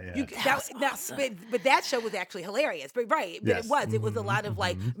 Yeah. But that show was actually hilarious. But yes. It was a lot of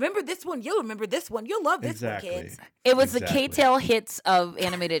like, remember this one? You'll remember this one. You'll love this one, kids. It was the K-Tail hits of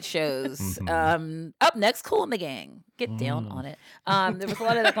animated shows. Up next, Kool and the Gang. Get down on it. There was a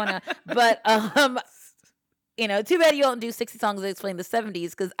lot of that going on. But too bad you don't do 60 songs that explain the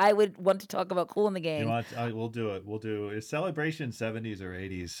 70s, because I would want to talk about Kool and the Gang. We'll do it. Is Celebration 70s or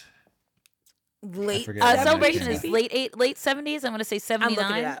 80s? Late Celebration is late 70s. I'm going to say 79. I'm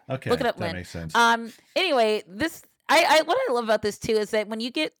looking it up. Okay, look it up, that Lynn. Makes sense. Anyway, this what I love about this too is that when you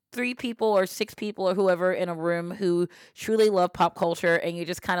get 3 people or 6 people or whoever in a room who truly love pop culture, and you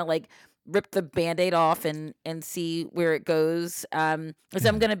just kind of like rip the Band-Aid off and see where it goes. Because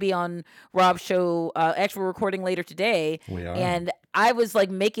I'm going to be on Rob's show, actually recording later today. We are. And I was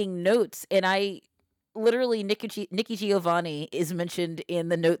like making notes, and I literally, Nikki Giovanni is mentioned in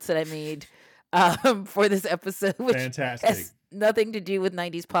the notes that I made for this episode, which fantastic. Has nothing to do with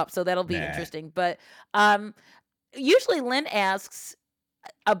 90s pop. So that'll be interesting. But usually Lynn asks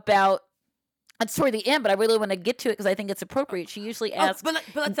about, it's toward the end, but I really want to get to it because I think it's appropriate. She usually asks... but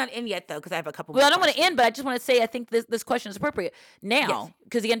let's not end yet, though, because I have a couple Well, more I don't want to end, but I just want to say I think this question is appropriate. Now,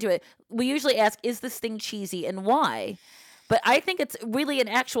 because again, to it, we usually ask, is this thing cheesy and why? But I think it's really an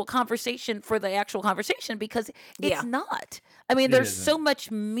actual conversation for the actual conversation, because it's not. I mean, there's so much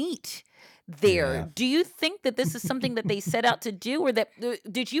meat there. Yeah. Do you think that this is something that they set out to do, or that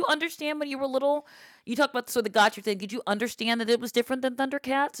did you understand when you were little? You talked about sort of the gotcha thing. Did you understand that it was different than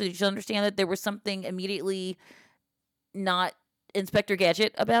Thundercats? Or did you understand that there was something immediately not Inspector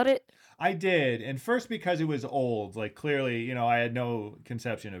Gadget about it? I did. And first, because it was old, like clearly, I had no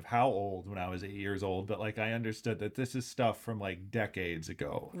conception of how old when I was 8 years old, but like I understood that this is stuff from like decades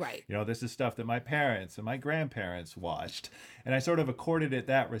ago. Right. This is stuff that my parents and my grandparents watched. And I sort of accorded it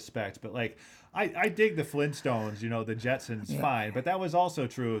that respect. But like, I dig the Flintstones, the Jetsons, fine. But that was also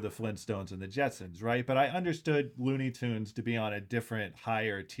true of the Flintstones and the Jetsons, right? But I understood Looney Tunes to be on a different,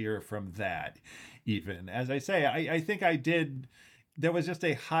 higher tier from that, even. As I say, I think I did... There was just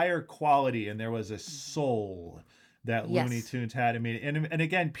a higher quality, and there was a soul that Looney Tunes had. I mean, and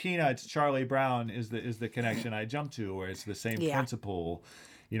again, Peanuts, Charlie Brown is the connection I jumped to, where it's the same principle,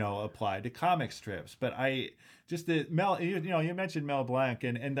 applied to comic strips. But you mentioned Mel Blanc,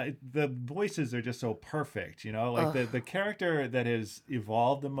 and the voices are just so perfect. Like the character that has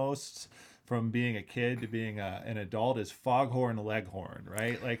evolved the most from being a kid to being an adult is Foghorn Leghorn,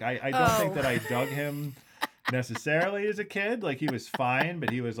 right? Like I don't think that I dug him necessarily as a kid. Like he was fine, but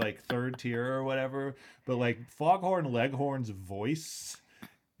he was like third tier or whatever. But like Foghorn Leghorn's voice,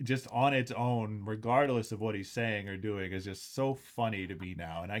 just on its own, regardless of what he's saying or doing, is just so funny to me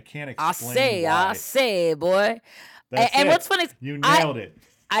now, and I can't explain why. I say, boy. And what's funny is you nailed it.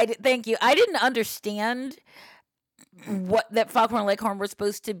 Thank you. I didn't understand that Foghorn Leghorn was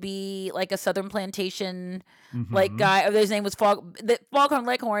supposed to be like a Southern plantation like guy, or his name was Foghorn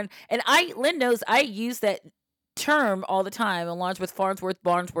Leghorn. And Lynn knows I use that term all the time along with Farnsworth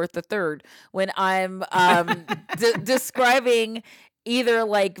Barnsworth III when I'm describing either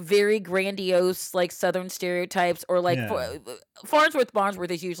like very grandiose like Southern stereotypes, or like Farnsworth Barnsworth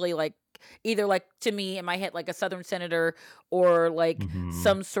is usually like either like to me in my head like a Southern senator, or like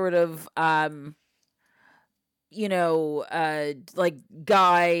some sort of like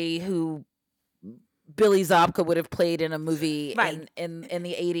guy who Billy Zabka would have played in a movie in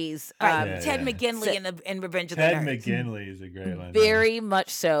the 80s. Ted McGinley in Revenge of the Nerds. Ted McGinley is a great one. Very much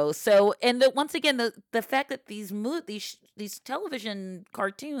so. So, and once again, the fact that these television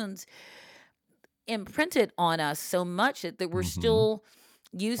cartoons imprinted on us so much that we're still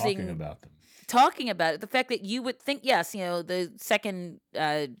talking about it. The fact that you would think, the second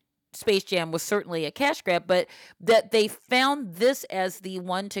Space Jam was certainly a cash grab, but that they found this as the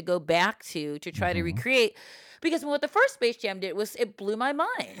one to go back to try to recreate. Because what the first Space Jam did was it blew my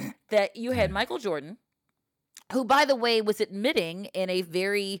mind that you had Michael Jordan, who, by the way, was admitting in a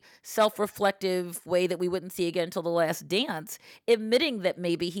very self-reflective way that we wouldn't see again until The Last Dance, admitting that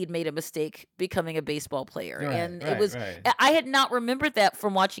maybe he'd made a mistake becoming a baseball player. I had not remembered that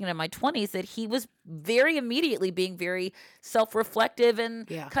from watching it in my 20s, that he was very immediately being very self-reflective and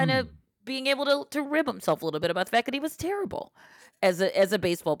kind of being able to rib himself a little bit about the fact that he was terrible as a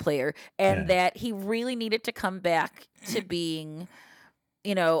baseball player, and that he really needed to come back to being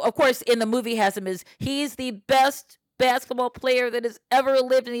of course, in the movie has him as he's the best basketball player that has ever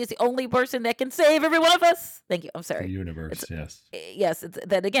lived, and he's the only person that can save every one of us. Thank you. I'm sorry. The universe, yes. Yes, it's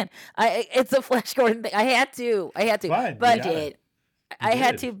that again. It's a Flash Gordon thing. I had to. Fine, but I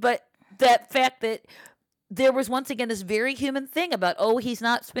had to. But that fact that there was once again this very human thing about, he's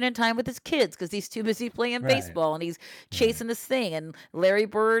not spending time with his kids because he's too busy playing baseball and he's chasing this thing, and Larry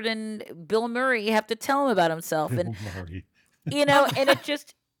Bird and Bill Murray have to tell him about himself, and and it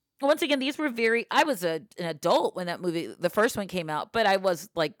just. Once again, these were I was an adult when that movie, the first one, came out, but I was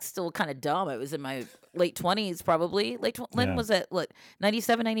like still kind of dumb. I was in my late 20s, probably. When was it? What,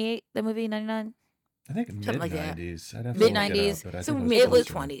 97, 98, the movie, 99? I think mid-90s. Like mid-90s. So mid-late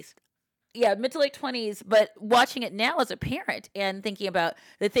 20s. Yeah, mid to late 20s. But watching it now as a parent and thinking about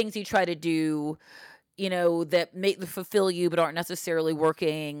the things you try to do, that fulfill you but aren't necessarily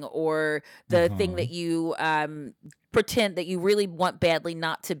working, or the thing that you pretend that you really want badly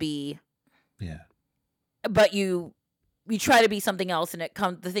not to be. Yeah. But you try to be something else, and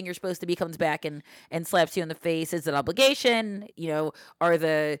the thing you're supposed to be comes back and slaps you in the face. Is it obligation? Are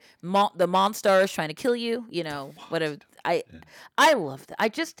the monsters trying to kill you? Whatever. I love that. I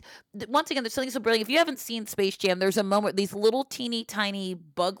just, once again, there's something so brilliant. If you haven't seen Space Jam, there's a moment, these little teeny tiny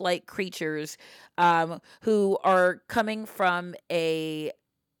bug-like creatures who are coming from a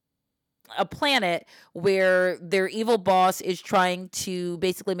planet where their evil boss is trying to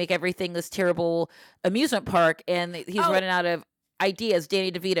basically make everything this terrible amusement park, and he's running out of ideas. Danny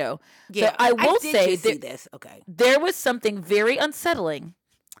DeVito. Yeah, so I will say this. Okay, there was something very unsettling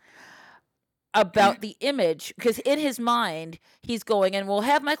about the image, because in his mind he's going, and we'll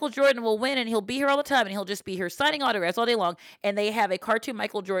have Michael Jordan will win, and he'll be here all the time, and he'll just be here signing autographs all day long, and they have a cartoon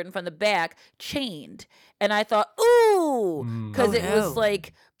Michael Jordan from the back chained, and I thought, ooh, because it was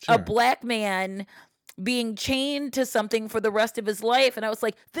like a black man being chained to something for the rest of his life, and I was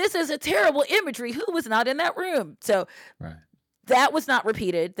like, this is a terrible imagery. Who was not in that room? So that was not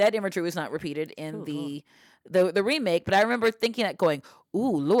repeated. That imagery was not repeated in the remake, but I remember thinking that, going,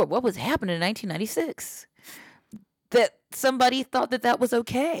 ooh, Lord, what was happening in 1996? That somebody thought that was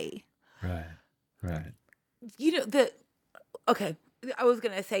okay. Right. Okay, I was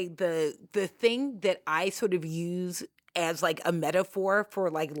going to say the thing that I sort of use as like a metaphor for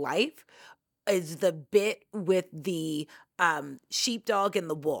like life is the bit with the sheepdog and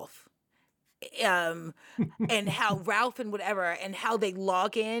the wolf. And how Ralph and whatever, and how they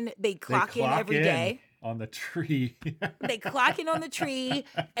clock in every day. On the tree. They clock in on the tree,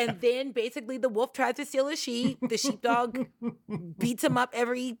 and then basically the wolf tries to steal a sheep. The sheepdog beats him up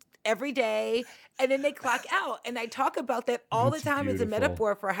every day, and then they clock out. And I talk about that all the time as a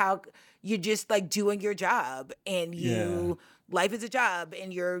metaphor for how you're just like doing your job, and life is a job,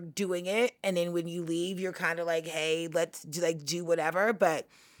 and you're doing it. And then when you leave, you're kind of like, hey, let's do whatever. But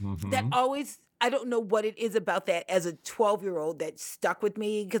that always, I don't know what it is about that as a 12-year-old that stuck with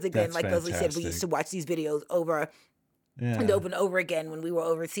me. Because again, That's like fantastic. Leslie said, we used to watch these videos over and over and over again when we were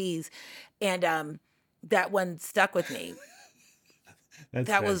overseas. And that one stuck with me. That's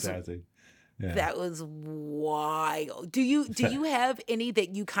fantastic. That was wild. Do you have any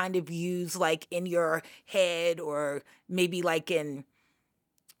that you kind of use like in your head, or maybe like in,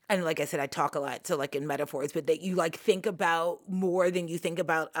 and like I said, I talk a lot, so like in metaphors, but that you like think about more than you think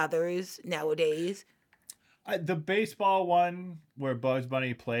about others nowadays? The baseball one where Bugs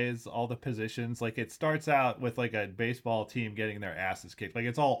Bunny plays all the positions, like it starts out with like a baseball team getting their asses kicked. Like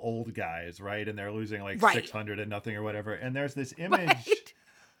it's all old guys, right? And they're losing like 600-0 or whatever. And there's this image. Right.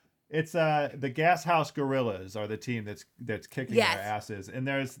 It's the Gas House Gorillas are the team that's kicking their asses. And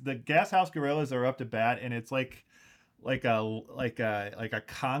there's the Gas House Gorillas are up to bat, and it's like a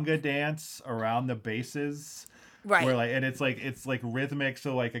conga dance around the bases, right? Where like, and it's like rhythmic.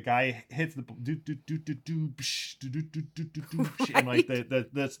 So like a guy hits the do do do do do do do do do, and like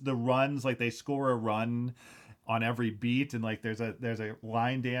the runs, like they score a run on every beat, and like there's a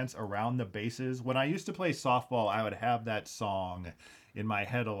line dance around the bases. When I used to play softball, I would have that song in my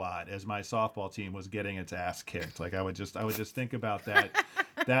head a lot as my softball team was getting its ass kicked. Like I would just think about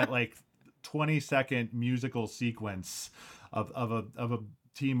that like 20-second musical sequence of a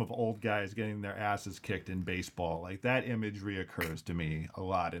team of old guys getting their asses kicked in baseball. Like that image reoccurs to me a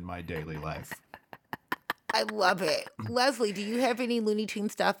lot in my daily life. I love it. Leslie, do you have any Looney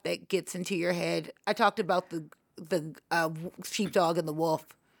Tunes stuff that gets into your head? I talked about the sheepdog and the wolf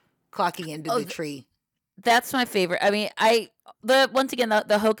clocking into the tree. That's my favorite. I mean, once again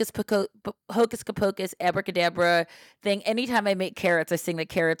the hocus pocus abracadabra thing. Anytime I make carrots, I sing the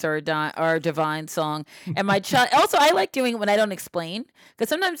carrots are a divine song. And my child also, I like doing it when I don't explain, because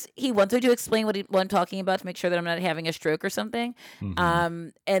sometimes he wants me to explain what I'm talking about to make sure that I'm not having a stroke or something.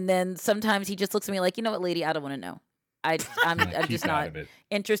 And then sometimes he just looks at me like, you know what, lady, I don't want to know. I'm just not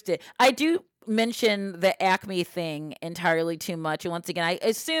interested. I do mention the Acme thing entirely too much. And once again, I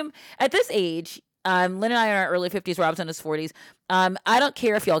assume at this age, Lynn and I are in our early 50s, Rob's in his 40s. I don't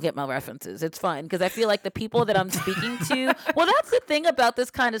care if y'all get my references. It's fine, because I feel like the people that I'm speaking to, well, that's the thing about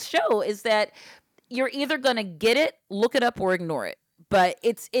this kind of show, is that you're either going to get it, look it up, or ignore it. But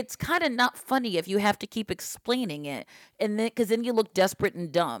it's kind of not funny if you have to keep explaining it, and then because then you look desperate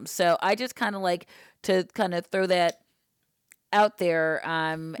and dumb. So I just kind of like to kind of throw that out there,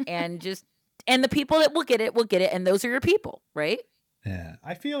 and the people that will get it, and those are your people, right? Yeah,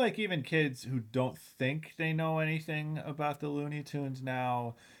 I feel like even kids who don't think they know anything about the Looney Tunes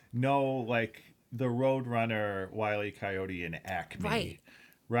now know, like, the Roadrunner, Wile E. Coyote, and Acme,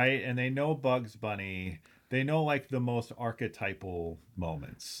 right? And they know Bugs Bunny. They know, like, the most archetypal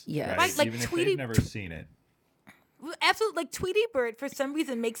moments. Yeah, right? Like even if Tweety, they've never seen it. Absolutely. Like Tweety Bird, for some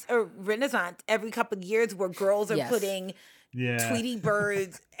reason, makes a renaissance every couple of years where girls are putting Tweety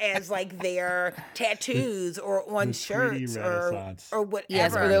Birds as like their tattoos or on shirts or whatever.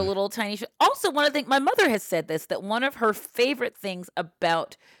 Yes, or their little tiny Also, one of the things, my mother has said this, that one of her favorite things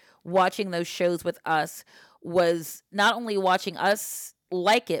about watching those shows with us was not only watching us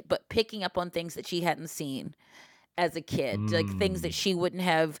like it, but picking up on things that she hadn't seen as a kid, like things that she wouldn't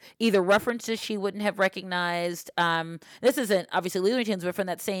have, either references she wouldn't have recognized. This isn't obviously Looney Tunes, but from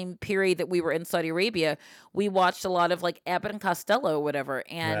that same period that we were in Saudi Arabia, we watched a lot of like Abbott and Costello or whatever.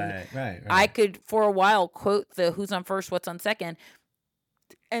 And right. I could, for a while, quote the "Who's on first, what's on second."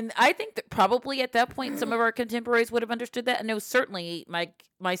 And I think that probably at that point, some of our contemporaries would have understood that. And no, certainly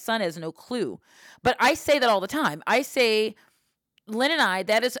my son has no clue. But I say that all the time. I say, Lynn and I,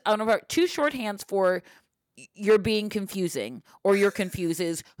 that is one of our two shorthands for you're being confusing, or you're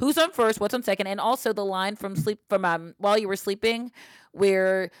confuses who's on first, what's on second. And also the line from While You Were Sleeping,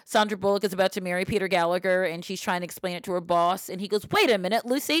 where Sandra Bullock is about to marry Peter Gallagher and she's trying to explain it to her boss, and he goes, "Wait a minute,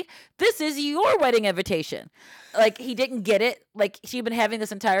 Lucy, this is your wedding invitation." Like, he didn't get it. Like, she'd been having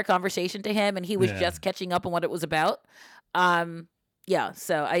this entire conversation to him and he was just catching up on what it was about.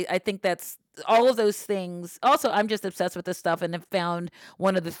 So I think that's all of those things. Also, I'm just obsessed with this stuff and have found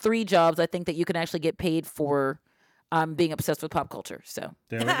one of the 3 jobs I think that you can actually get paid for being obsessed with pop culture. So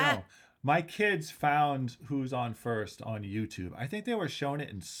there we go. My kids found Who's on First on YouTube. I think they were showing it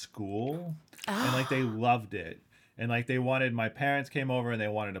in school, and like they loved it. And like my parents came over and they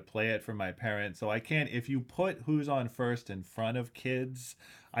wanted to play it for my parents. So I can't, if you put Who's on First in front of kids,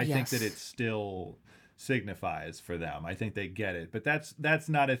 I think that it still signifies for them. I think they get it. But that's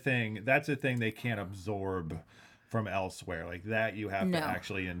not a thing. That's a thing they can't absorb from elsewhere. Like that, you have to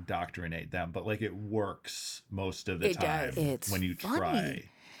actually indoctrinate them. But like it works most of the time when you try.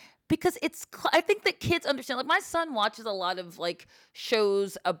 Because I think that kids understand. Like, my son watches a lot of like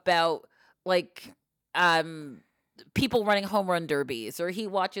shows about like people running home run derbies, or he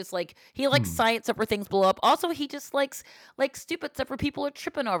watches he likes science stuff where things blow up. Also, he just likes like stupid stuff where people are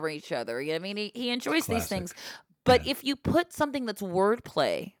tripping over each other. I mean, he enjoys these things. But if you put something that's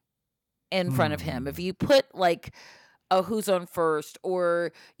wordplay in front of him, if you put like a Who's on First,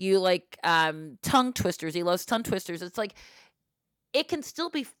 or you like tongue twisters, he loves tongue twisters. It's like, it can still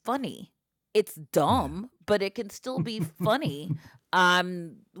be funny. It's dumb, but it can still be funny.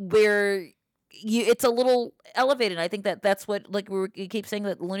 Where it's a little elevated. I think that's what you keep saying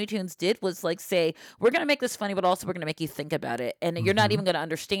that Looney Tunes did, was like say, we're going to make this funny, but also we're going to make you think about it, and you're not even going to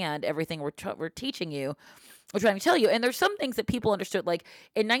understand everything we're teaching you. We're trying to tell you. And there's some things that people understood. Like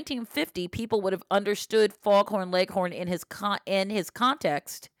in 1950, people would have understood Foghorn Leghorn in his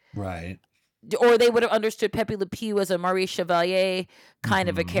context, right? Or they would have understood Pepe Le Pew as a Maurice Chevalier kind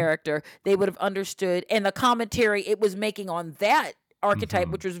of a character. They would have understood, and the commentary it was making on that archetype,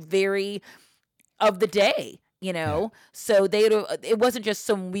 which was very of the day, So it wasn't just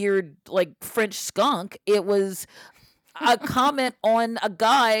some weird like French skunk. It was a comment on a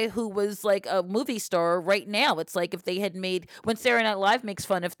guy who was like a movie star right now. It's like if they had when Saturday Night Live makes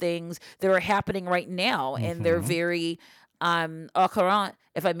fun of things that are happening right now, and they're very au courant,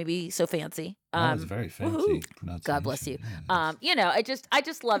 if I may be so fancy. That was very fancy. God bless you. Yes. I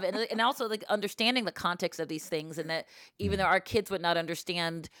just love it, and also like understanding the context of these things, and that even though our kids would not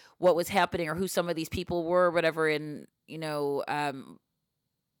understand what was happening or who some of these people were, or whatever, in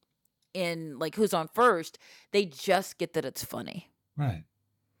like Who's on First, they just get that it's funny. Right.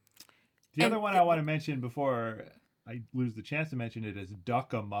 The other one I want to mention before I lose the chance to mention it is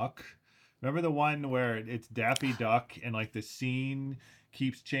Duck Amuck. Remember the one where it's Daffy Duck and like the scene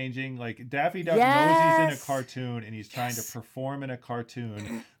keeps changing? Like Daffy Duck knows he's in a cartoon and he's trying to perform in a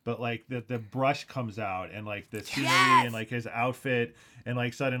cartoon, but like the brush comes out and like the scenery and like his outfit and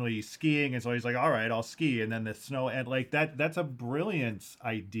like suddenly he's skiing and so he's like, all right, I'll ski, and then the snow and like that's a brilliant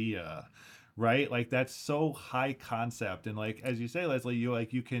idea, right? Like that's so high concept, and like as you say, Leslie,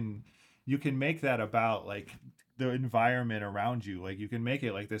 you can make that about like the environment around you. Like you can make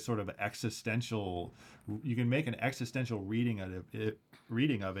it like this sort of existential, you can make an existential reading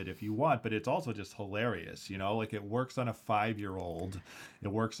of it if you want, but it's also just hilarious, you know, like it works on a 5-year-old, it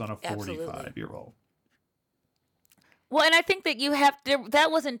works on a 45-year-old. Well, and I think that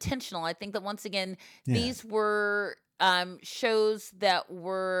that was intentional. I think that once again, these were shows that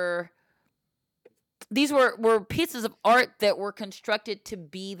were pieces of art that were constructed to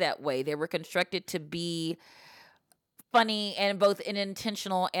be that way. They were constructed to be funny and both in an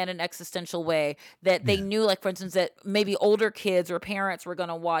intentional and an existential way, that they knew, like for instance, that maybe older kids or parents were going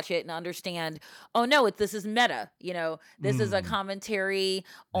to watch it and understand, oh no, this is meta, you know, this is a commentary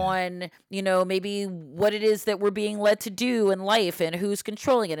on, you know, maybe what it is that we're being led to do in life and who's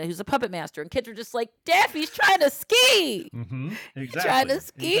controlling it and who's a puppet master. And kids are just like, Daffy's trying to ski. Exactly. He's trying to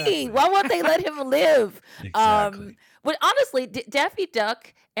ski. Exactly. Why won't they let him live? Exactly. But honestly, Daffy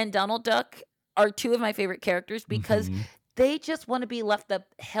Duck and Donald Duck are two of my favorite characters because they just want to be left the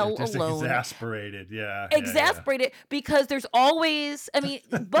hell alone. Exasperated, because there's always, I mean,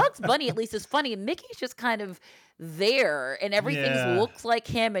 Bugs Bunny at least is funny. Mickey's just kind of there, and everything looks like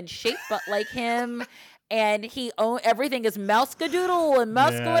him and shaped like him. And everything is Mouse-Skadoodle and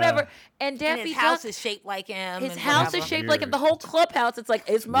whatever. And Daffy his house is shaped like him. His house is shaped like him. The whole clubhouse, it's like,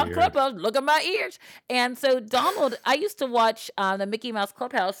 it's my clubhouse. Look at my ears. And so Donald, I used to watch the Mickey Mouse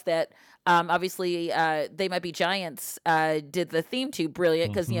Clubhouse that obviously They Might Be Giants did the theme to.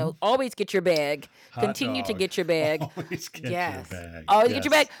 Brilliant, because, you know, always get your bag. Continue to get your bag. Always get your bag. Always get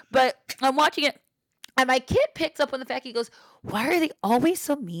your bag. But I'm watching it. And my kid picks up on the fact, he goes, why are they always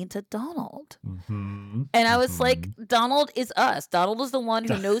so mean to Donald? And I was like, Donald is us. Donald is the one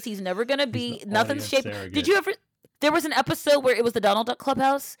who knows he's never going to be, nothing's shaped. Did you ever, there was an episode where it was the Donald Duck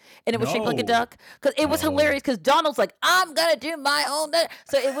Clubhouse and it was shaped like a duck? Because it was hilarious because Donald's like, I'm going to do my own.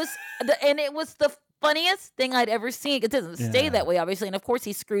 So it was, it was the funniest thing I'd ever seen. It doesn't stay that way, obviously. And of course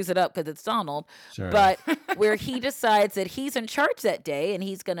he screws it up because it's Donald. Sure. But where he decides that he's in charge that day and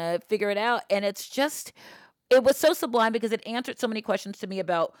he's going to figure it out. And it's just, it was so sublime because it answered so many questions to me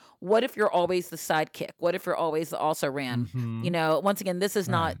about what if you're always the sidekick? What if you're always the also-ran? You know, once again, this is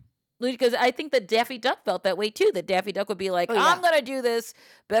not, because I think that Daffy Duck felt that way too, that Daffy Duck would be like, I'm going to do this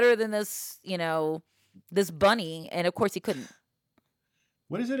better than this, you know, this bunny. And of course he couldn't.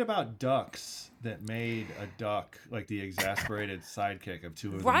 What is it about ducks that made a duck like the exasperated sidekick of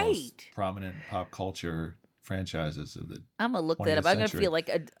two of the most prominent pop culture franchises of the I'm going to look that up. I'm going to feel like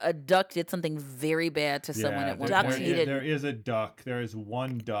a duck did something very bad to someone at one point. There is a duck. There is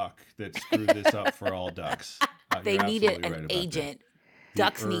one duck that screwed this up for all ducks. They needed an agent.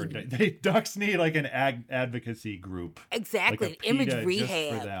 Ducks need like an advocacy group. Exactly. Like image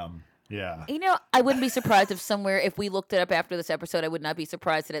rehab. Just for them. Yeah. You know, I wouldn't be surprised if we looked it up after this episode, I would not be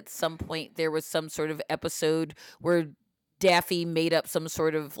surprised that at some point there was some sort of episode where Daffy made up some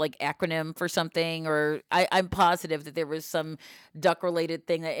sort of like acronym for something, or I'm positive that there was some duck related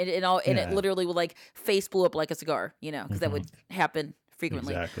thing that it literally would like face blew up like a cigar, you know, because that would happen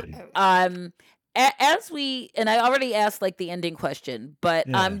frequently. Exactly. And I already asked like the ending question, but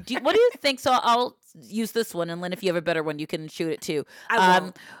what do you think? So I'll use this one, and Lynn, if you have a better one, you can shoot it too.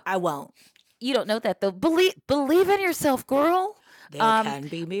 I won't. You don't know that though. Believe in yourself, girl. There can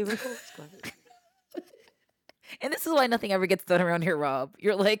be miracles. And this is why nothing ever gets done around here, Rob.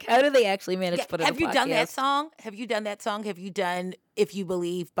 You're like, how do they actually manage to put it on a podcast? Have you done that song? Have you done If You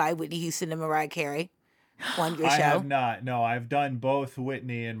Believe by Whitney Houston and Mariah Carey on your show? I have not. No, I've done both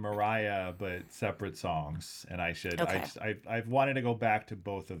Whitney and Mariah, but separate songs. And I should. Okay. I've wanted to go back to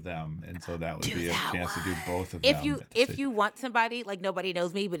both of them. And so that would be a chance to do both of them. If you want somebody, like Nobody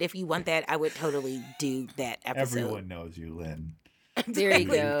Knows Me, but if you want that, I would totally do that episode. Everyone knows you, Lynn. There you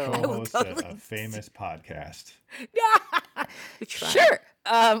go. Co-host a famous podcast. We try. Sure.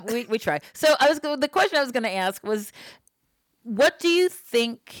 We try. So the question I was going to ask was, what do you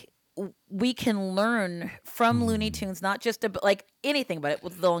think we can learn from Looney Tunes? Not just like anything about it,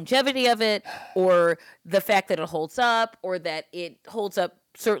 with the longevity of it, or the fact that it holds up, or that it holds up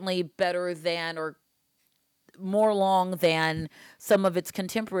certainly better than or more long than some of its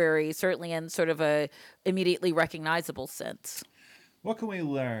contemporaries, certainly in sort of a immediately recognizable sense. What can we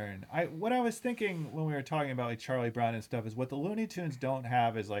learn? What I was thinking when we were talking about like Charlie Brown and stuff is what the Looney Tunes don't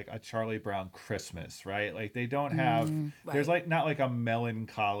have is like a Charlie Brown Christmas, right? Like they don't have there's Right. like not like a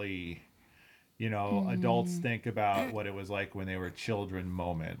melancholy, adults think about what it was like when they were children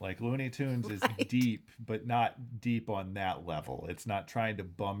moment. Like Looney Tunes is Right. deep, but not deep on that level. It's not trying to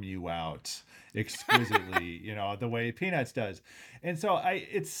bum you out exquisitely, the way Peanuts does. And so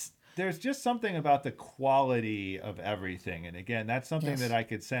there's just something about the quality of everything. And again, that's something that Yes. I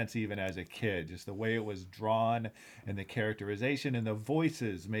could sense even as a kid, just the way it was drawn and the characterization and the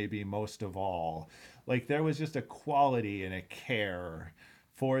voices, maybe most of all. Like there was just a quality and a care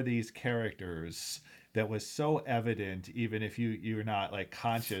for these characters that was so evident, even if you're not like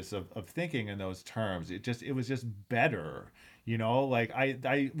conscious of thinking in those terms. It was just better. Like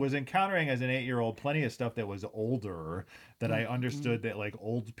I was encountering as an 8-year-old plenty of stuff that was older that I Mm-hmm. understood that like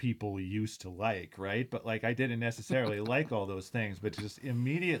old people used to like, right? But like I didn't necessarily like all those things, but just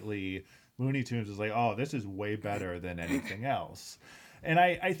immediately Looney Tunes was like, oh, this is way better than anything else. And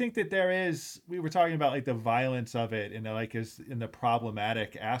I think that we were talking about like the violence of it and like is in the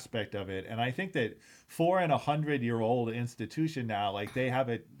problematic aspect of it. And I think that for an 100-year-old institution now, like they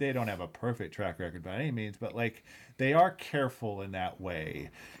don't have a perfect track record by any means, but like they are careful in that way,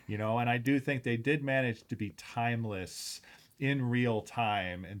 and I do think they did manage to be timeless in real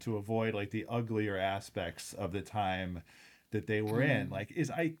time and to avoid like the uglier aspects of the time that they were in. Mm. Like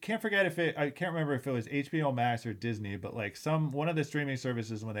I can't remember if it was HBO Max or Disney, but like one of the streaming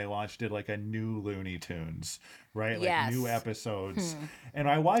services when they launched did like a new Looney Tunes, right? Like new Yes. episodes. Hmm. And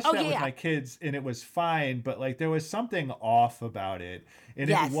I watched Oh that with yeah. my kids and it was fine, but like there was something off about it. And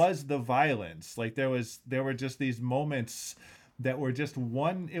it Yes. was the violence. Like there were just these moments that were just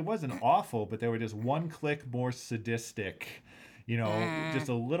it wasn't awful, but they were just one click more sadistic, just Mm.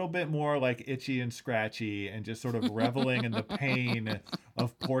 a little bit more like itchy and scratchy and just sort of reveling in the pain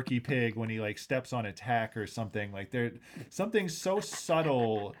of Porky Pig when he like steps on a tack or something. Like there something so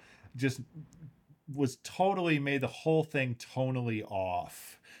subtle just was totally made the whole thing tonally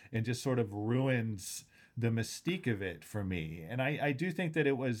off and just sort of ruins the mystique of it for me. And I do think that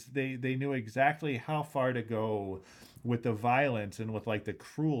it was they knew exactly how far to go with the violence and with like the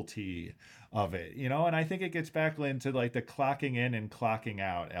cruelty of it, and I think it gets back into like the clocking in and clocking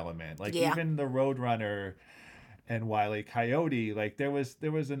out element. Like Yeah. even the Roadrunner and Wile E. Coyote, like there was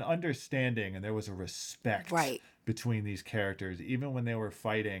an understanding and there was a respect Right. between these characters, even when they were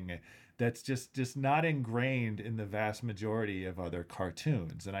fighting. That's just not ingrained in the vast majority of other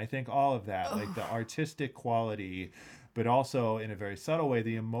cartoons. And I think all of that, like the artistic quality, but also in a very subtle way,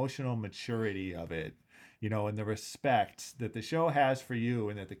 the emotional maturity of it, and the respect that the show has for you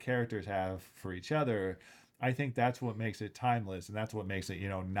and that the characters have for each other. I think that's what makes it timeless and that's what makes it,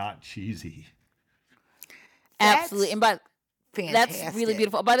 not cheesy. Absolutely. That's And that's really fantastic.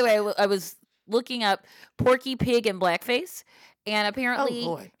 beautiful. By the way, I was looking up Porky Pig in blackface, and Oh apparently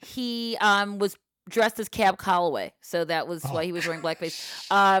Lord. he was dressed as Cab Calloway, so that was why Oh, he was wearing blackface.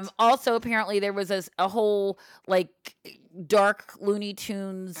 shit. Also, apparently there was a whole like dark Looney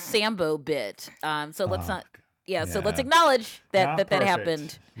Tunes Sambo bit. So let's Oh, not. Yeah, so let's yeah. acknowledge that Not that perfect.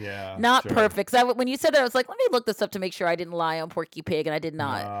 happened. Yeah, Not sure. perfect. When you said that, I was like, let me look this up to make sure I didn't lie on Porky Pig, and I did No,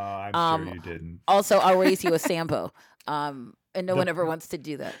 not. I'm sure Um, you didn't. Also, I'll raise you a Sambo. And no The one ever wants to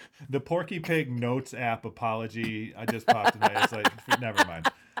do that. the Porky Pig Notes app apology I just popped in my head. It's like never mind.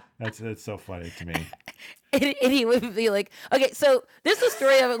 That's so funny to me. And he would be like, okay, so this is a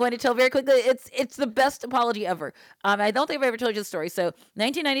story I'm going to tell very quickly. It's the best apology ever. I don't think I've ever told you the story. So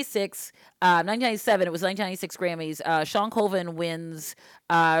 1996, 1997, it was 1996 Grammys. Sean Colvin wins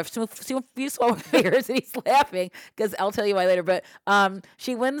Few Small Repairs, and he's laughing because I'll tell you why later. But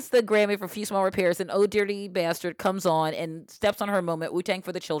she wins the Grammy for Few Small Repairs, and Oh Dirty Bastard comes on and steps on her moment, Wu-Tang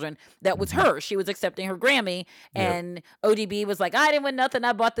for the Children. That was Hmm. her. She was accepting her Grammy, Yep. and ODB was like, I didn't win nothing.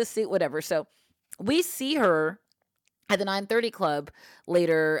 I bought this suit, whatever. So we see her at the 9:30 Club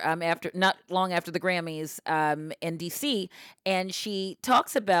later, after not long after the Grammys, in DC, and she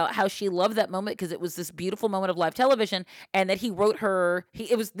talks about how she loved that moment because it was this beautiful moment of live television, and that he wrote her.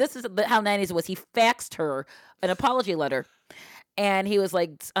 It was this is how 90s it was. He faxed her an apology letter. And he was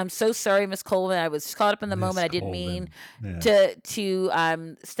like, "I'm so sorry, Miss Coleman. I was caught up in the Miss moment. I didn't mean Colvin. Yeah.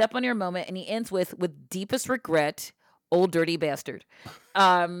 to step on your moment." And he ends with deepest regret, old dirty bastard.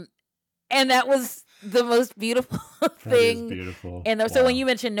 Um, and that was the most beautiful That is thing. beautiful. And so when Wow. you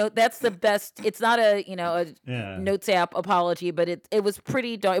mentioned note, that's the best. It's not a Yeah. notes app apology, but it was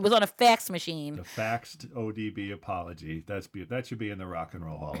pretty dark. It was on a fax machine. The faxed ODB apology. That should be in the Rock and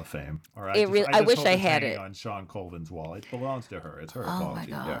Roll Hall of Fame. Or I I just wish hope I it's had hanging it. on Sean Colvin's wall. It belongs to her. It's her Oh my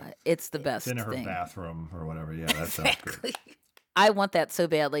apology. Yeah. god, it's the It's best in her thing. bathroom or whatever. Yeah, that sounds good. Exactly. I want that so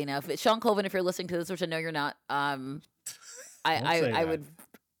badly now. Sean Colvin, if you're listening to this, which I know you're not, I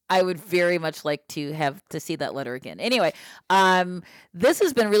would very much like to have to see that letter again. Anyway, this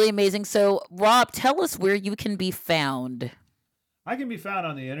has been really amazing. So, Rob, tell us where you can be found. I can be found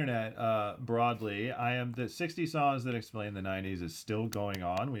on the internet broadly. I am the 60 Songs That Explain the 90s is still going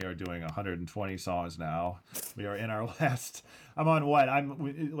on. We are doing 120 songs now. We are in our last. I'm on what?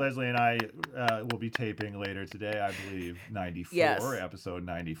 Leslie and I will be taping later today, I believe, 94, yes. Episode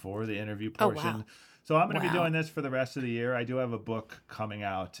 94, the interview portion. Oh, wow. So I'm going to be doing this for the rest of the year. I do have a book coming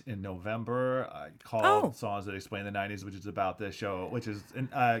out in November called Songs That Explain the 90s, which is about this show, which is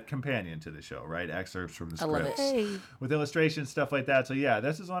a companion to the show, right? Excerpts from the scripts with illustrations, stuff like that. So yeah,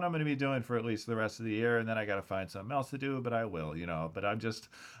 this is what I'm going to be doing for at least the rest of the year, and then I got to find something else to do, but I will, But I'm just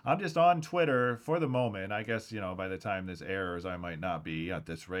on Twitter for the moment. I guess by the time this airs, I might not be at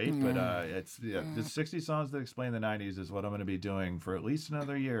this rate, but the 60 Songs That Explain the 90s is what I'm going to be doing for at least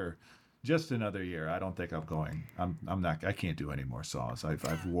another year. Just another year. I don't think I'm going. I'm not. I can't do any more songs.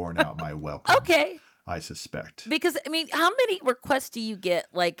 I've worn out my welcome. Okay. I suspect. Because how many requests do you get,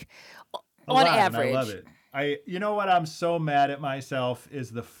 like, on average? I love it. You know what? I'm so mad at myself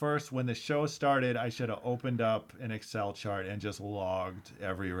is when the show started, I should have opened up an Excel chart and just logged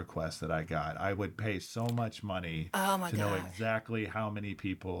every request that I got. I would pay so much money to know exactly how many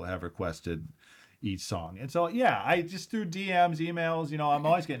people have requested each song. And so, I just through DMs, emails, I'm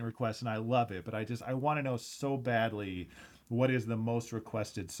always getting requests and I love it, but I want to know so badly what is the most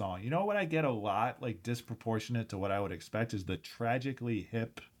requested song. What I get a lot, like disproportionate to what I would expect, is the tragically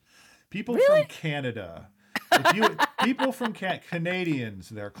hip. People from Canada. People from Canadians,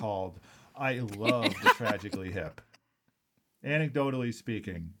 they're called. I love the tragically hip. Anecdotally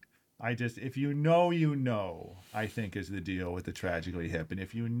speaking. If you know, I think is the deal with the tragically hip. And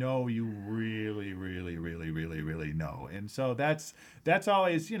if you know, you really, really, really, really, really know. And so that's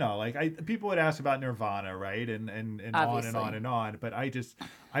always, people would ask about Nirvana, right? And on and on and on. But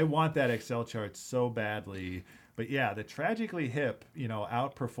I want that Excel chart so badly. But yeah, the tragically hip,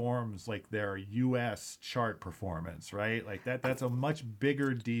 outperforms like their US chart performance, right? Like that's a much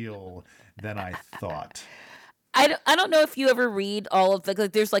bigger deal than I thought. I don't know if you ever read all of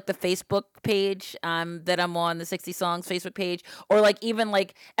there's like the Facebook page that I'm on, the 60 Songs Facebook page, or like even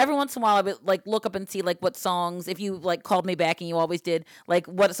like every once in a while I would like look up and see like what songs, if you like called me back and you always did, like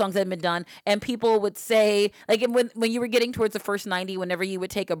what songs had been done, and people would say like when you were getting towards the first 90, whenever you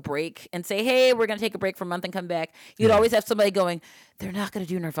would take a break and say, hey, we're going to take a break for a month and come back, you'd always have somebody going, they're not going to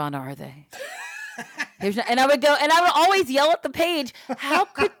do Nirvana, are they? And I would always yell at the page, how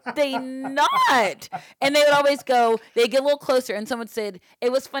could they not? And they would always go, they get a little closer, and someone said,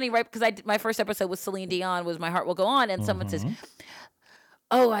 it was funny, right? Because my first episode with Celine Dion was My Heart Will Go On, and someone says,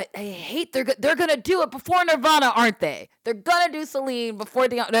 oh, I hate, they're going to do it before Nirvana, aren't they? They're going to do Celine before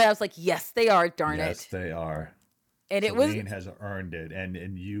Dion. And I was like, yes, they are, darn it. Yes, they are. And Celine has earned it,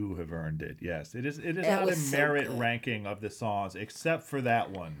 and you have earned it. Yes, it is not a merit ranking of the songs, except for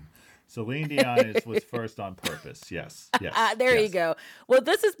that one. Celine Dion was first on purpose. Yes. There you go. Well,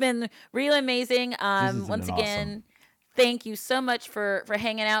 this has been really amazing. Once again, awesome. Thank you so much for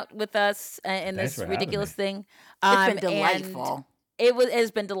hanging out with us in this ridiculous thing. It's been delightful. It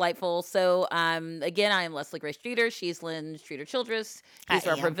has been delightful. So, again, I am Leslie Grace Streeter. She's Lynn Streeter-Childress. He's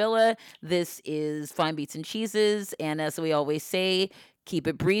Rob Harvilla. This is Fine Beats and Cheeses. And as we always say, keep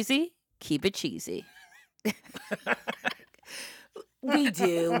it breezy, keep it cheesy. We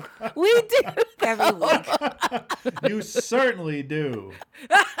do. We do. Every week. You certainly do.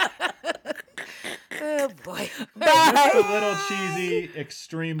 Oh, boy. Bye. Just a little cheesy,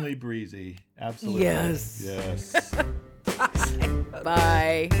 extremely breezy. Absolutely. Yes. Yes.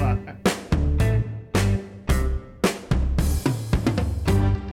 Bye. Bye.